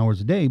 15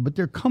 hours a day, but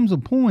there comes a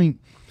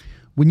point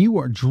when you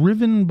are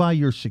driven by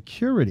your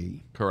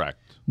security. Correct.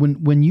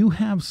 When you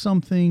have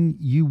something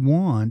you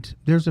want,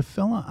 there's a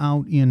fella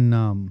out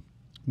in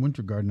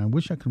Winter Garden. I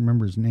wish I could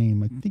remember his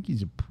name. I think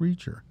he's a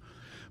preacher.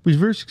 But he's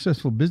a very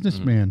successful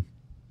businessman.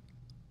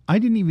 I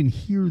didn't even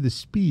hear the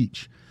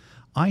speech.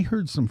 I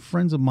heard some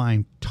friends of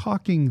mine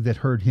talking that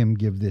heard him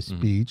give this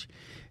speech.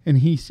 And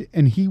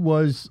he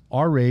was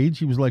our age.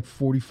 He was like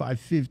 45,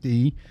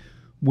 50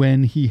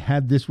 when he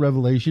had this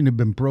revelation. Had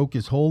been broke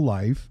his whole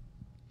life.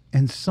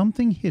 And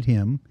something hit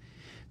him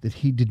that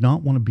he did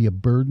not want to be a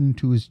burden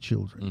to his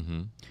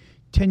children.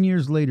 10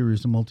 years later,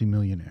 he's a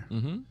multimillionaire.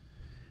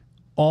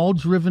 All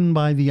driven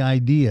by the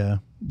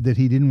idea that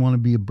he didn't want to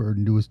be a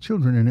burden to his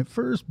children. And at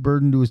first,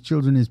 burden to his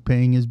children is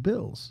paying his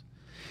bills.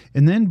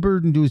 And then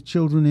burden to his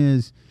children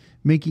is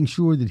making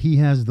sure that he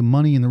has the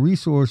money and the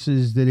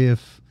resources that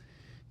if,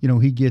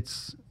 he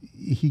gets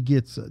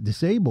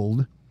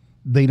disabled,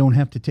 they don't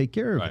have to take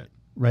care of it.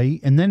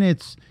 Right. And then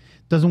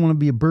doesn't want to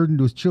be a burden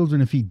to his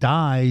children. If he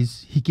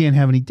dies, he can't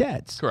have any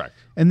debts. Correct.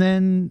 And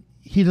then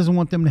he doesn't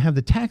want them to have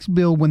the tax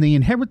bill when they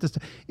inherit the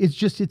stuff.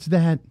 It's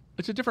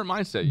a different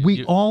mindset.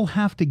 We all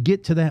have to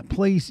get to that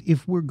place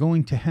if we're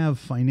going to have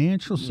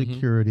financial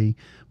security.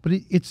 But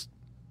it's,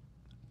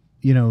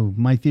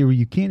 my theory,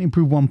 you can't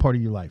improve one part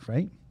of your life,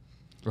 right?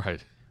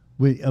 Right.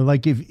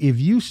 Like if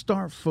you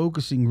start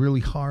focusing really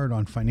hard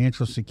on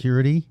financial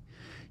security,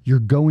 you're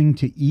going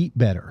to eat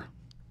better.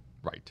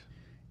 Right.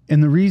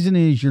 And the reason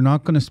is you're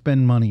not going to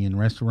spend money in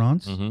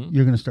restaurants.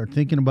 You're going to start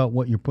thinking about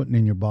what you're putting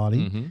in your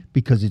body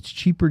because it's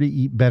cheaper to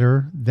eat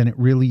better than it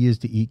really is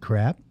to eat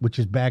crap, which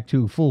is back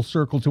to full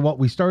circle to what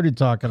we started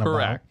talking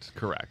about.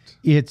 Correct.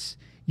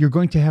 You're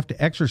going to have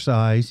to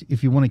exercise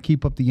if you want to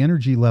keep up the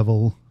energy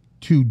level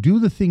to do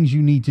the things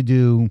you need to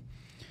do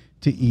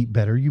to eat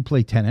better. You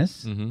play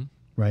tennis,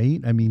 right?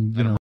 I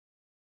mean,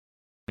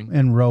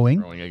 and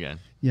rowing. Rowing again.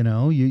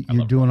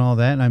 You're doing all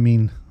that. And I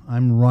mean,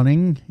 I'm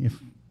running. If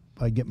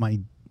I get my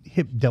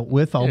hip dealt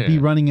with, I'll be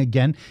running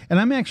again. And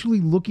I'm actually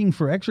looking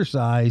for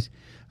exercise.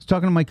 I was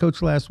talking to my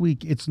coach last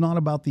week. It's not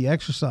about the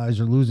exercise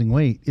or losing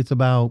weight. It's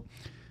about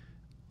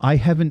I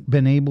haven't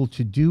been able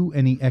to do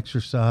any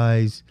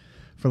exercise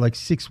for like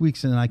 6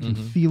 weeks, and I can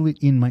feel it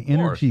in my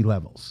energy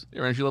levels.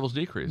 Your energy levels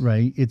decrease.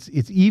 Right. It's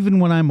even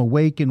when I'm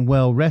awake and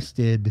well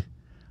rested,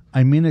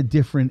 I'm in a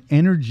different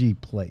energy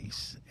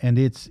place, and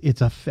it's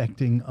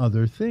affecting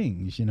other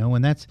things,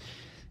 and that's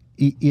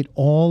it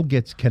all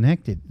gets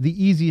connected.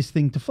 The easiest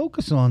thing to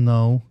focus on,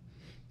 though,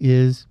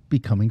 is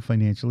becoming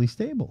financially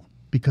stable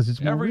because it's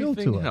more real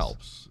to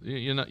us.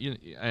 Everything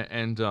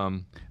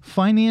helps.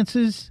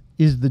 Finances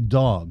is the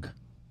dog.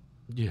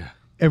 Yeah.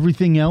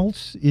 Everything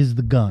else is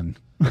the gun.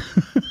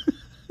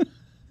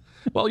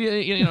 Well,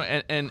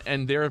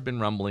 and there have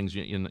been rumblings,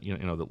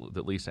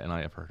 that Lisa and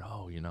I have heard.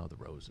 Oh, the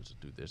Roses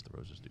do this, the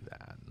Roses do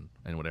that,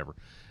 and whatever.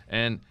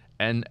 And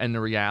the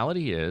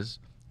reality is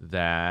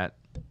that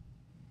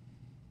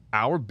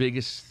our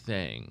biggest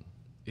thing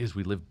is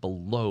we live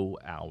below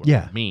our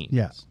means.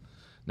 Yes.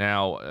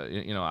 Now,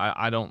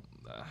 I don't.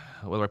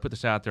 Whether I put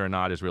this out there or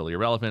not is really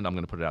irrelevant. I'm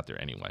going to put it out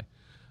there anyway.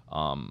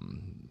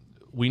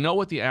 We know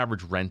what the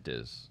average rent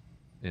is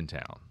in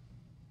town.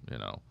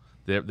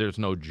 There's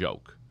no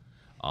joke.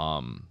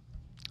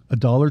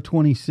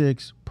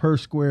 $1.26 per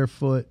square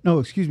foot. No,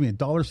 excuse me,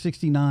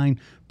 $1.69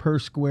 per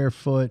square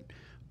foot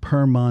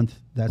per month.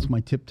 That's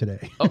my tip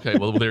today. Okay,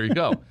 well there you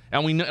go.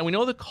 And we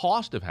know the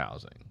cost of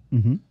housing.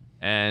 Mm-hmm.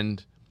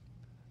 And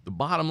the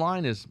bottom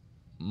line is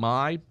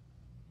my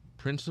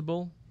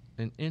principal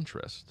and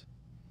interest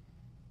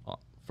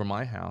for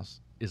my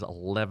house is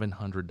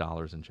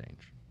 $1,100 and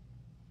change.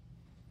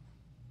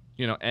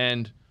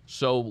 And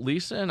so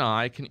Lisa and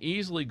I can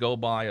easily go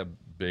buy a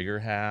bigger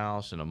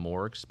house and a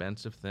more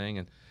expensive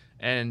thing,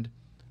 and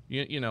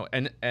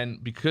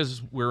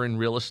because we're in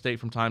real estate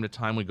from time to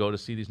time, we go to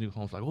see these new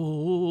homes like,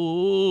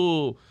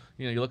 oh,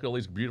 you look at all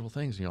these beautiful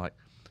things and you're like,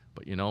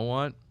 but you know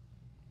what?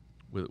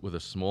 With a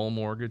small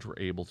mortgage, we're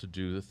able to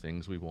do the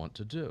things we want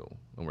to do,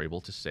 and we're able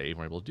to save,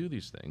 we're able to do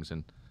these things,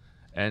 and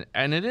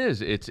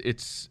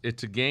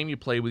it's a game you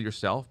play with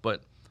yourself.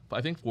 But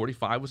I think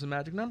 45 was the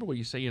magic number where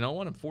you say, you know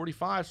what, I'm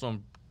 45, so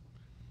I'm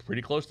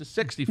pretty close to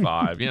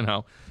 65,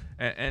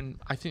 and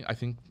I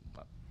think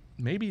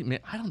maybe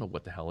I don't know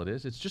what the hell it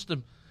is. It's just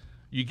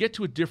you get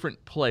to a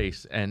different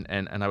place, and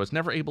I was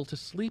never able to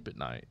sleep at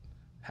night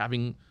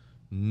having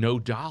no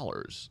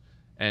dollars,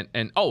 and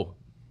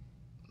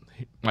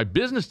my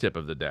business tip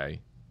of the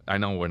day. I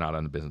know we're not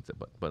on the business tip,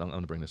 but I'm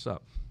going to bring this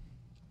up.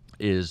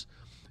 Is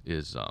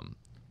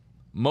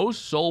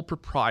most sole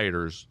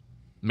proprietors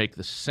make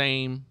the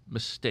same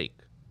mistake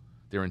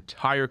their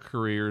entire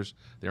careers,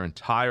 their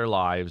entire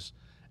lives,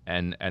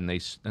 and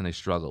they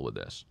struggle with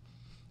this.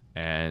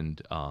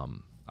 And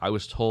I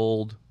was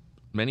told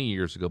many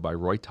years ago by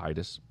Roy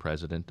Titus,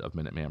 president of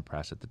Minuteman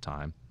Press at the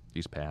time.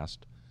 He's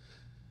passed.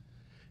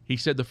 He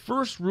said the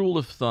first rule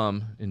of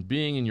thumb in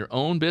being in your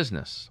own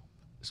business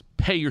is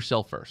pay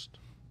yourself first,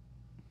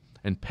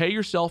 and pay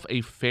yourself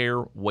a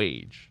fair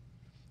wage.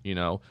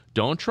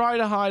 Don't try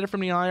to hide it from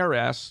the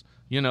IRS.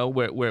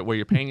 Where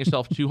you're paying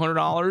yourself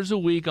 $200 a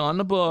week on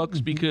the books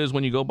because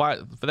when you go buy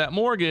for that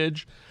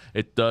mortgage,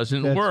 it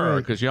doesn't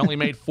work because you only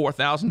made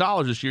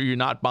 $4,000 this year. You're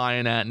not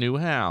buying that new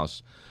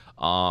house.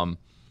 And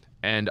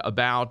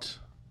about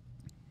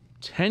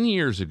 10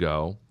 years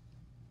ago,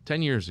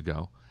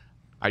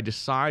 I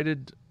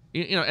decided,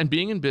 and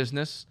being in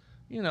business,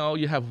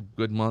 you have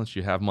good months.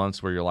 You have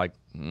months where you're like,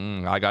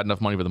 I got enough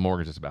money for the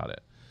mortgage. That's about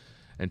it.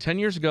 And 10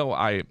 years ago,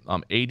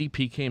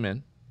 ADP came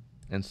in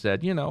and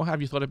said,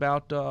 have you thought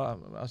about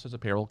us as a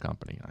payroll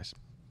company? And I said,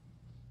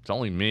 it's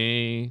only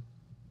me,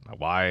 my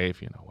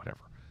wife, whatever.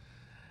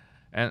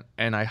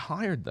 And I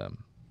hired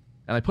them,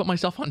 and I put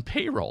myself on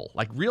payroll,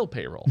 like real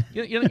payroll.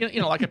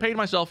 Like I paid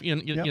myself,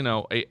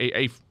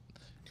 a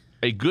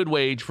good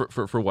wage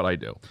for what I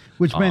do.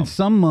 Which meant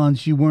some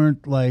months you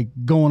weren't like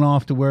going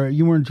off to where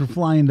you weren't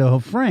flying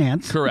to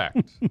France. Correct.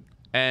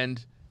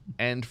 and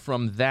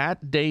from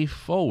that day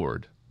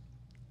forward,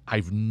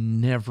 I've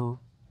never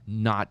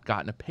not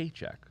gotten a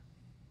paycheck.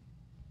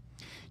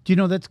 Do you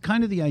know, that's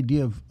kind of the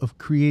idea of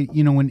create,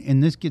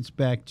 and this gets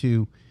back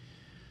to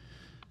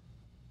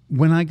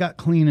when I got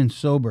clean and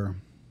sober,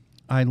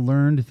 I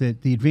learned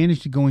that the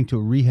advantage to going to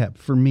a rehab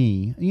for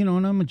me, and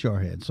I'm a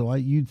jarhead, so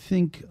you'd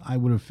think I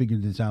would have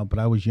figured this out, but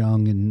I was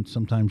young, and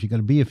sometimes you got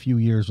to be a few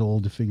years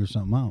old to figure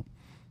something out.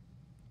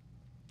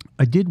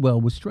 I did well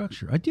with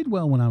structure. I did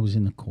well when I was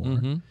in the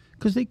Corps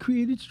because they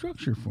created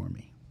structure for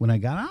me. When I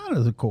got out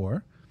of the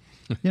Corps,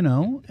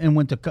 and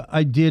went to,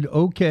 I did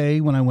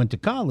okay when I went to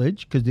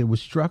college because there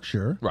was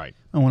structure. Right.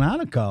 I went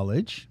out of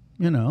college,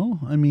 I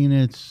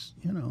was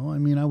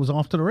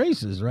off to the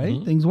races, right?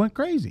 Mm-hmm. Things went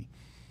crazy.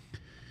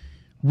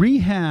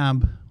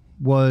 Rehab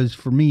was,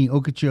 for me,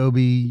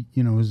 Okeechobee,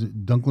 it was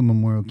Dunklin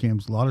Memorial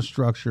Camps, a lot of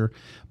structure.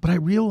 But I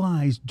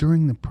realized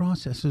during the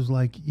process, it was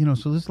like,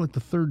 so this is like the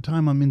third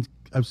time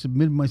I've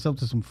submitted myself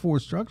to some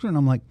forced structure, and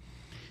I'm like,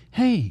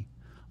 hey,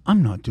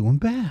 I'm not doing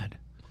bad.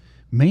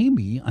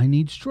 Maybe I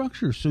need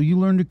structure. So you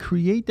learn to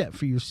create that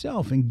for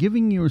yourself. And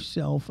giving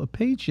yourself a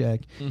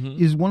paycheck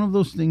is one of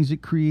those things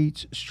that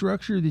creates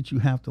structure that you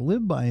have to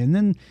live by. And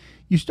then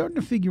you start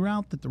to figure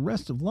out that the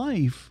rest of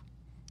life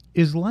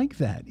is like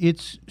that.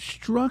 It's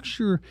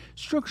structure.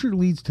 Structure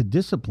leads to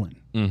discipline.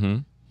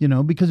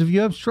 Mm-hmm. Because if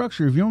you have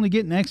structure, if you're only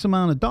getting X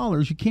amount of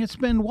dollars, you can't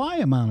spend Y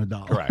amount of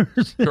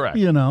dollars. Correct.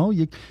 You're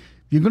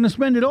going to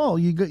spend it all.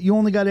 You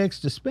only got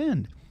X to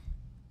spend.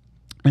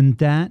 And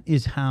that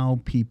is how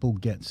people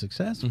get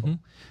successful.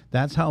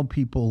 That's how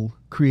people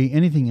create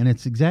anything. And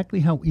it's exactly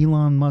how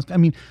Elon Musk, I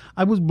mean,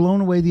 I was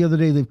blown away the other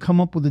day. They've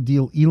come up with a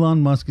deal.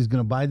 Elon Musk is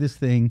going to buy this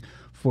thing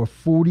for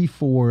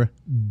 $44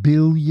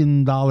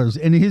 billion.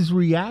 And his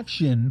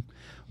reaction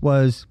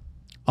was,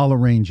 I'll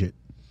arrange it.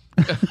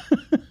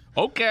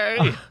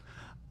 Okay.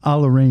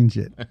 I'll arrange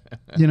it.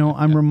 You know,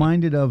 I'm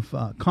reminded of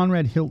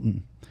Conrad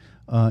Hilton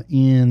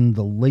in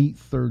the late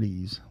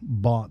 30s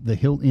bought the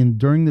Hilton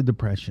during the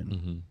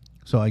Depression.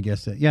 So I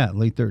guess that,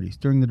 late 30s,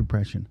 during the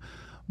Depression,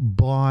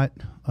 bought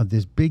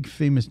this big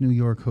famous New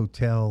York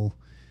hotel.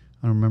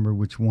 I don't remember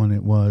which one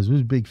it was. It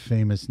was a big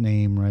famous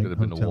name, right? Could have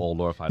been the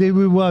Waldorf. It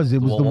was the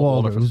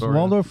Waldorf. It was Astoria.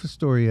 Waldorf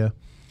Astoria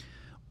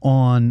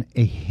on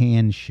a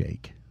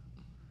handshake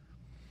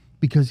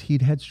because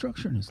he'd had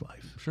structure in his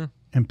life. Sure.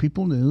 And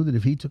people knew that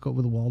if he took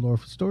over the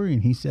Waldorf Astoria,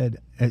 and he said,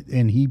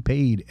 and he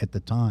paid at the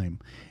time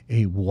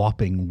a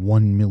whopping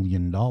 $1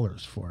 million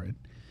for it,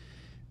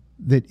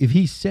 that if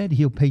he said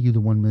he'll pay you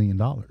the $1 million,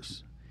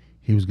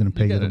 he was going to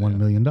pay you the $1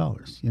 million.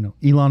 You know,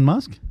 Elon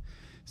Musk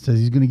says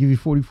he's going to give you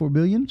 $44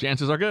 billion.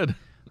 Chances are good.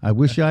 I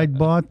wish I'd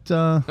bought.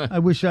 I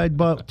wish I'd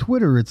bought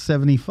Twitter at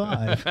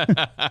 75.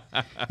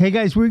 Hey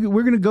guys, we're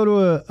going to go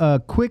to a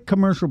quick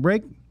commercial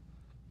break.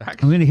 I'm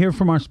going to hear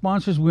from our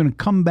sponsors. We're going to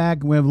come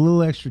back and we have a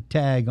little extra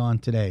tag on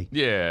today.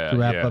 Yeah. To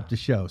wrap up the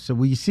show. So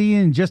we'll see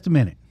you in just a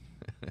minute.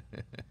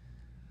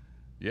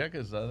 Yeah,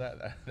 because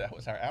that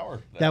was our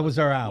hour. That was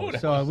our hour. Ooh,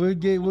 So we'll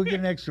get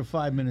an extra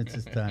 5 minutes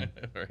this time.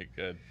 Very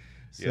good.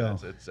 So-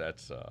 Yeah,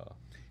 that's.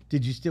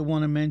 Did you still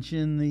want to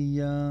mention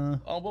the?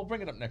 Oh, we'll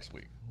bring it up next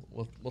week.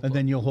 We'll And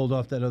then you'll hold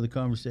off that other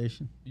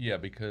conversation. yeah,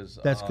 because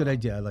That's a good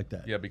idea. I like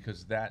that. Yeah,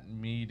 because that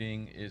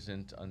meeting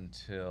isn't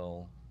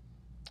until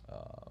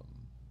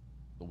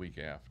the week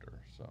after.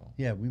 So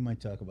Yeah, we might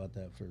talk about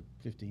that for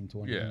 15,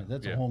 20 Yeah, minutes.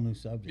 That's a yeah. whole new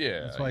subject.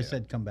 Yeah, That's why I yeah.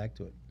 said come back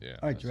to it. yeah.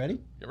 All right, you ready?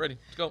 Get ready.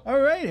 Let's go. All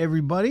right,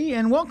 everybody,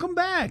 and welcome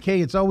back.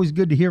 Hey, it's always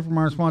good to hear from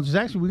our sponsors.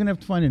 Actually, we're going to have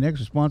to find an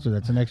extra sponsor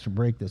that's an extra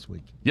break this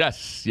week.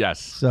 Yes.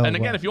 So, and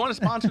again, if you want to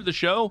sponsor the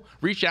show,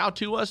 reach out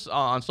to us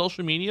on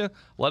social media.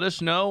 Let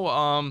us know.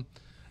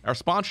 Our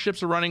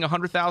sponsorships are running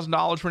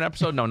 $100,000 for an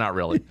episode. No, not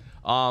really.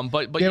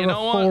 But They're you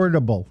know what?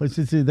 affordable. Let's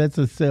just say that's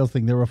a sales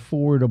thing. They're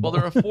affordable. Well,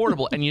 they're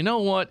affordable. And you know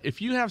what?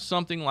 If you have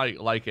something like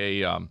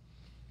a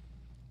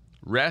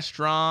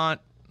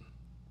restaurant,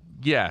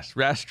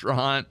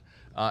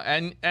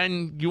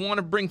 and you want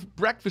to bring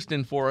breakfast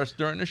in for us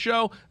during the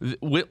show,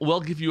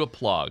 we'll give you a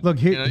plug. Look,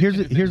 You know, here's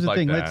the things like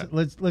thing. that.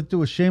 Let's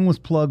do a shameless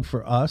plug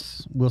for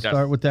us. We'll Yes.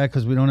 start with that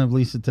because we don't have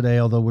Lisa today.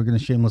 Although we're going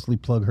to shamelessly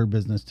plug her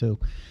business too.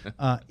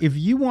 If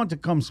you want to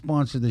come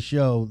sponsor the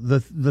show,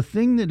 the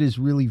thing that is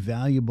really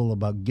valuable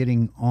about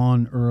getting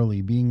on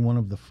early, being one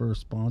of the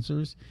first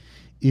sponsors,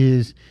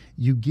 is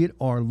you get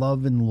our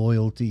love and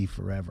loyalty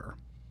forever.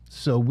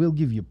 So we'll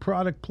give you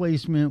product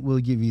placement. We'll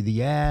give you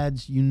the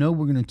ads. You know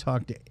we're going to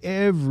talk to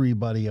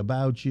everybody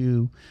about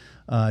you.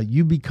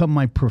 You become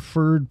my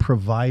preferred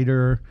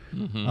provider.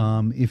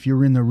 If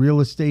you're in the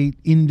real estate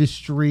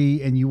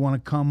industry and you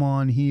want to come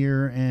on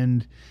here,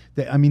 and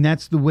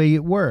that's the way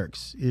it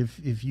works.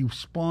 If you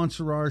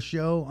sponsor our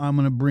show, I'm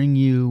going to bring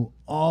you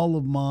all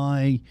of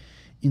my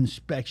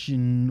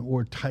inspection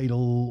or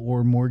title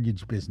or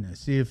mortgage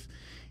business. If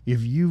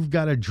you've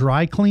got a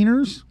dry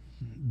cleaners,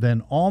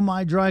 then all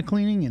my dry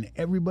cleaning and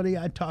everybody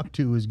I talk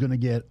to is going to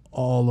get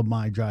all of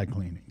my dry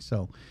cleaning.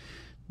 So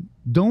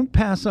don't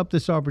pass up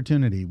this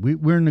opportunity.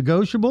 We're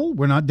negotiable.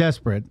 We're not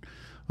desperate.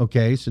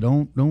 Okay, so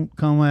don't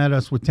come at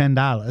us with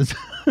 $10.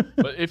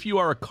 But if you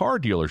are a car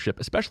dealership,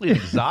 especially an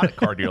exotic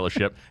car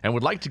dealership, and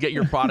would like to get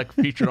your product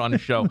featured on the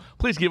show,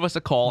 please give us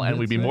a call, and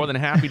we'd be more than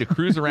happy to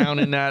cruise around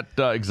in that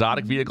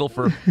exotic vehicle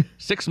for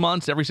 6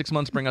 months. Every 6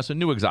 months, bring us a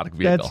new exotic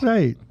vehicle.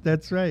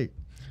 That's right.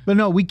 But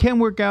no, we can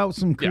work out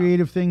some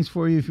creative things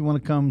for you if you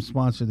want to come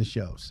sponsor the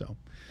show. So,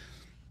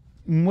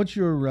 what's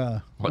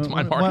your? What's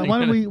my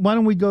marketing Why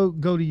don't we go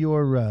to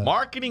your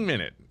Marketing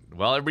Minute?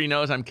 Well, everybody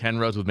knows I'm Ken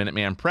Rose with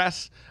Minuteman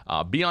Press.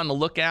 Be on the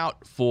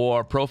lookout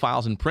for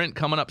Profiles in Print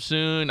coming up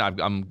soon. I'm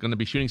going to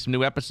be shooting some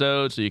new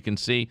episodes so you can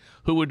see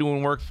who we're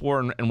doing work for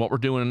and what we're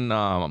doing in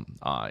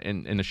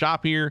the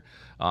shop here.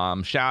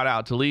 Shout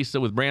out to Lisa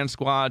with Brand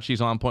Squad.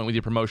 She's on point with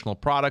your promotional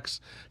products.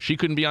 She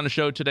couldn't be on the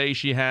show today.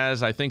 She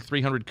has, I think,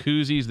 300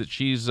 koozies that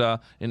she's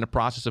in the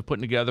process of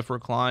putting together for a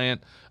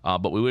client.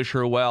 But we wish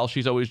her well.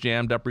 She's always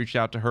jammed up. Reach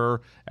out to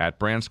her at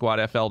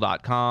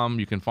brandsquadfl.com.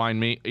 You can find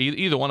me,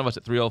 either one of us,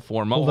 at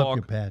 304 Mohawk. hold up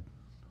your pad.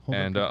 Hold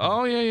up And your pad.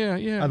 oh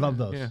yeah. I love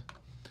those. Yeah.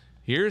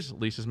 Here's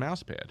Lisa's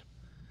mouse pad,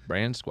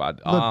 Brand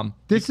Squad. Look,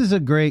 this is a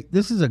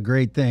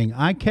great thing.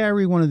 I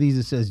carry one of these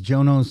that says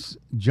Joe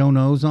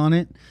Knows on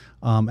it.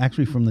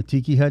 Actually from the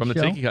Tiki Hut From the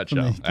show. Tiki Hut From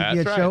show. the Tiki That's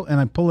Hut right. show, and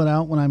I pull it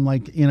out when I'm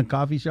like in a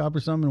coffee shop or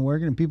something and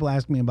working, and people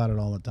ask me about it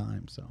all the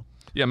time. So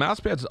Yeah, mouse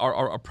pads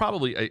are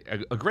probably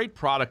a great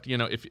product, you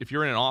know, if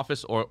you're in an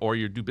office or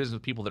you do business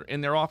with people that are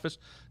in their office,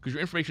 because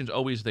your information is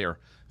always there.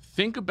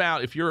 Think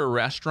about if you're a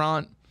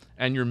restaurant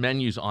and your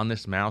menu's on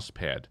this mouse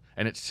pad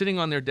and it's sitting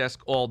on their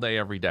desk all day,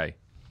 every day.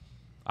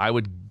 I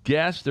would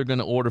guess they're going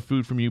to order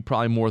food from you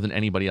probably more than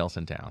anybody else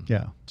in town.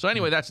 Yeah. So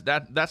anyway,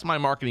 that's my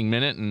marketing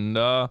minute,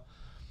 and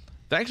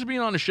thanks for being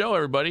on the show,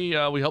 everybody.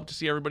 We hope to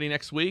see everybody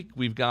next week.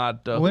 We've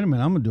got. Wait a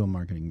minute, I'm gonna do a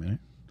marketing minute.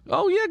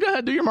 Oh yeah, go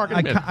ahead, do your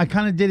marketing minute. I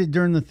kind of did it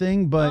during the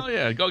thing, but Oh,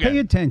 yeah, go pay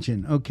again.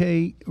 attention,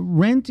 okay?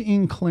 Rent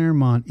in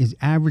Claremont is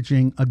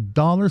averaging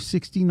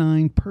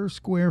 $1.69 per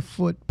square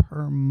foot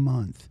per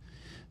month.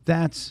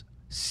 That's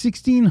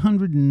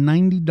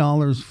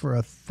 $1,690 for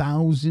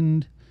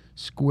 1,000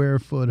 square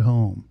foot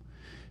home.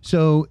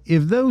 So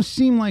if those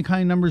seem like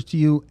high numbers to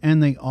you,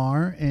 and they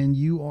are, and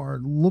you are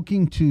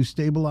looking to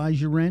stabilize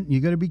your rent, you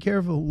got to be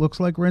careful. It looks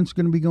like rent's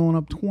going to be going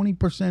up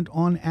 20%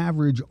 on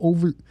average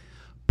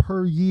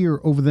per year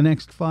over the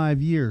next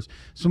 5 years.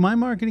 So my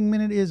marketing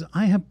minute is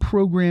I have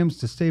programs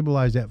to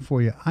stabilize that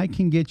for you. I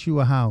can get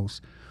you a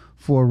house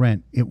for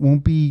rent. It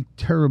won't be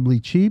terribly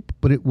cheap,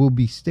 but it will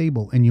be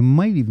stable, and you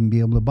might even be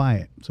able to buy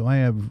it. So I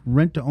have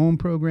rent-to-own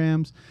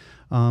programs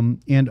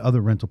and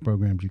other rental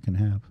programs you can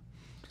have.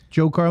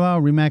 Joe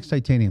Carlisle, Remax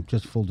Titanium,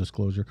 just full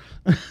disclosure.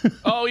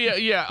 Oh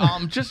yeah.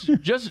 Just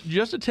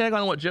to tag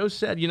on what Joe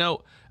said,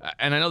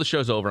 and I know the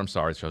show's over. I'm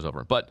sorry, the show's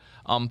over. But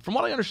from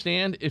what I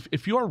understand,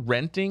 if you're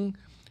renting,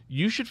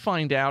 you should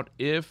find out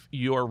if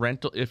your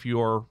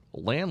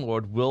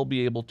landlord will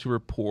be able to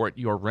report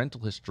your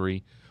rental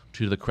history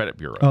to the credit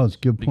bureau. Oh, it's a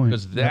good point.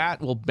 Because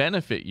that will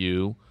benefit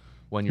you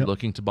when you're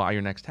looking to buy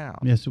your next house.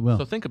 Yes, it will.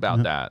 So think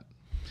about that.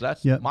 So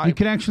that's my. You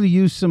can actually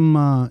use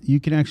some. You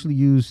can actually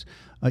use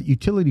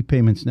utility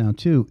payments now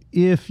too,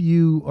 if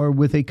you are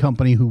with a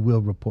company who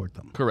will report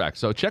them. Correct.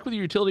 So check with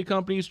your utility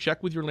companies,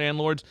 check with your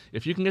landlords.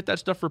 If you can get that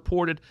stuff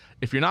reported,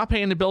 if you're not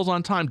paying the bills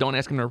on time, don't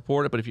ask them to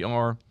report it. But if you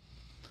are,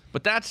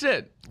 but that's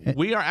it.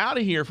 We are out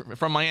of here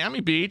from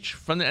Miami Beach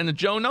and the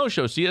Joe No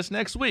Show. See us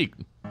next week.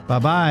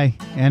 Bye-bye,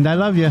 and I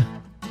love you.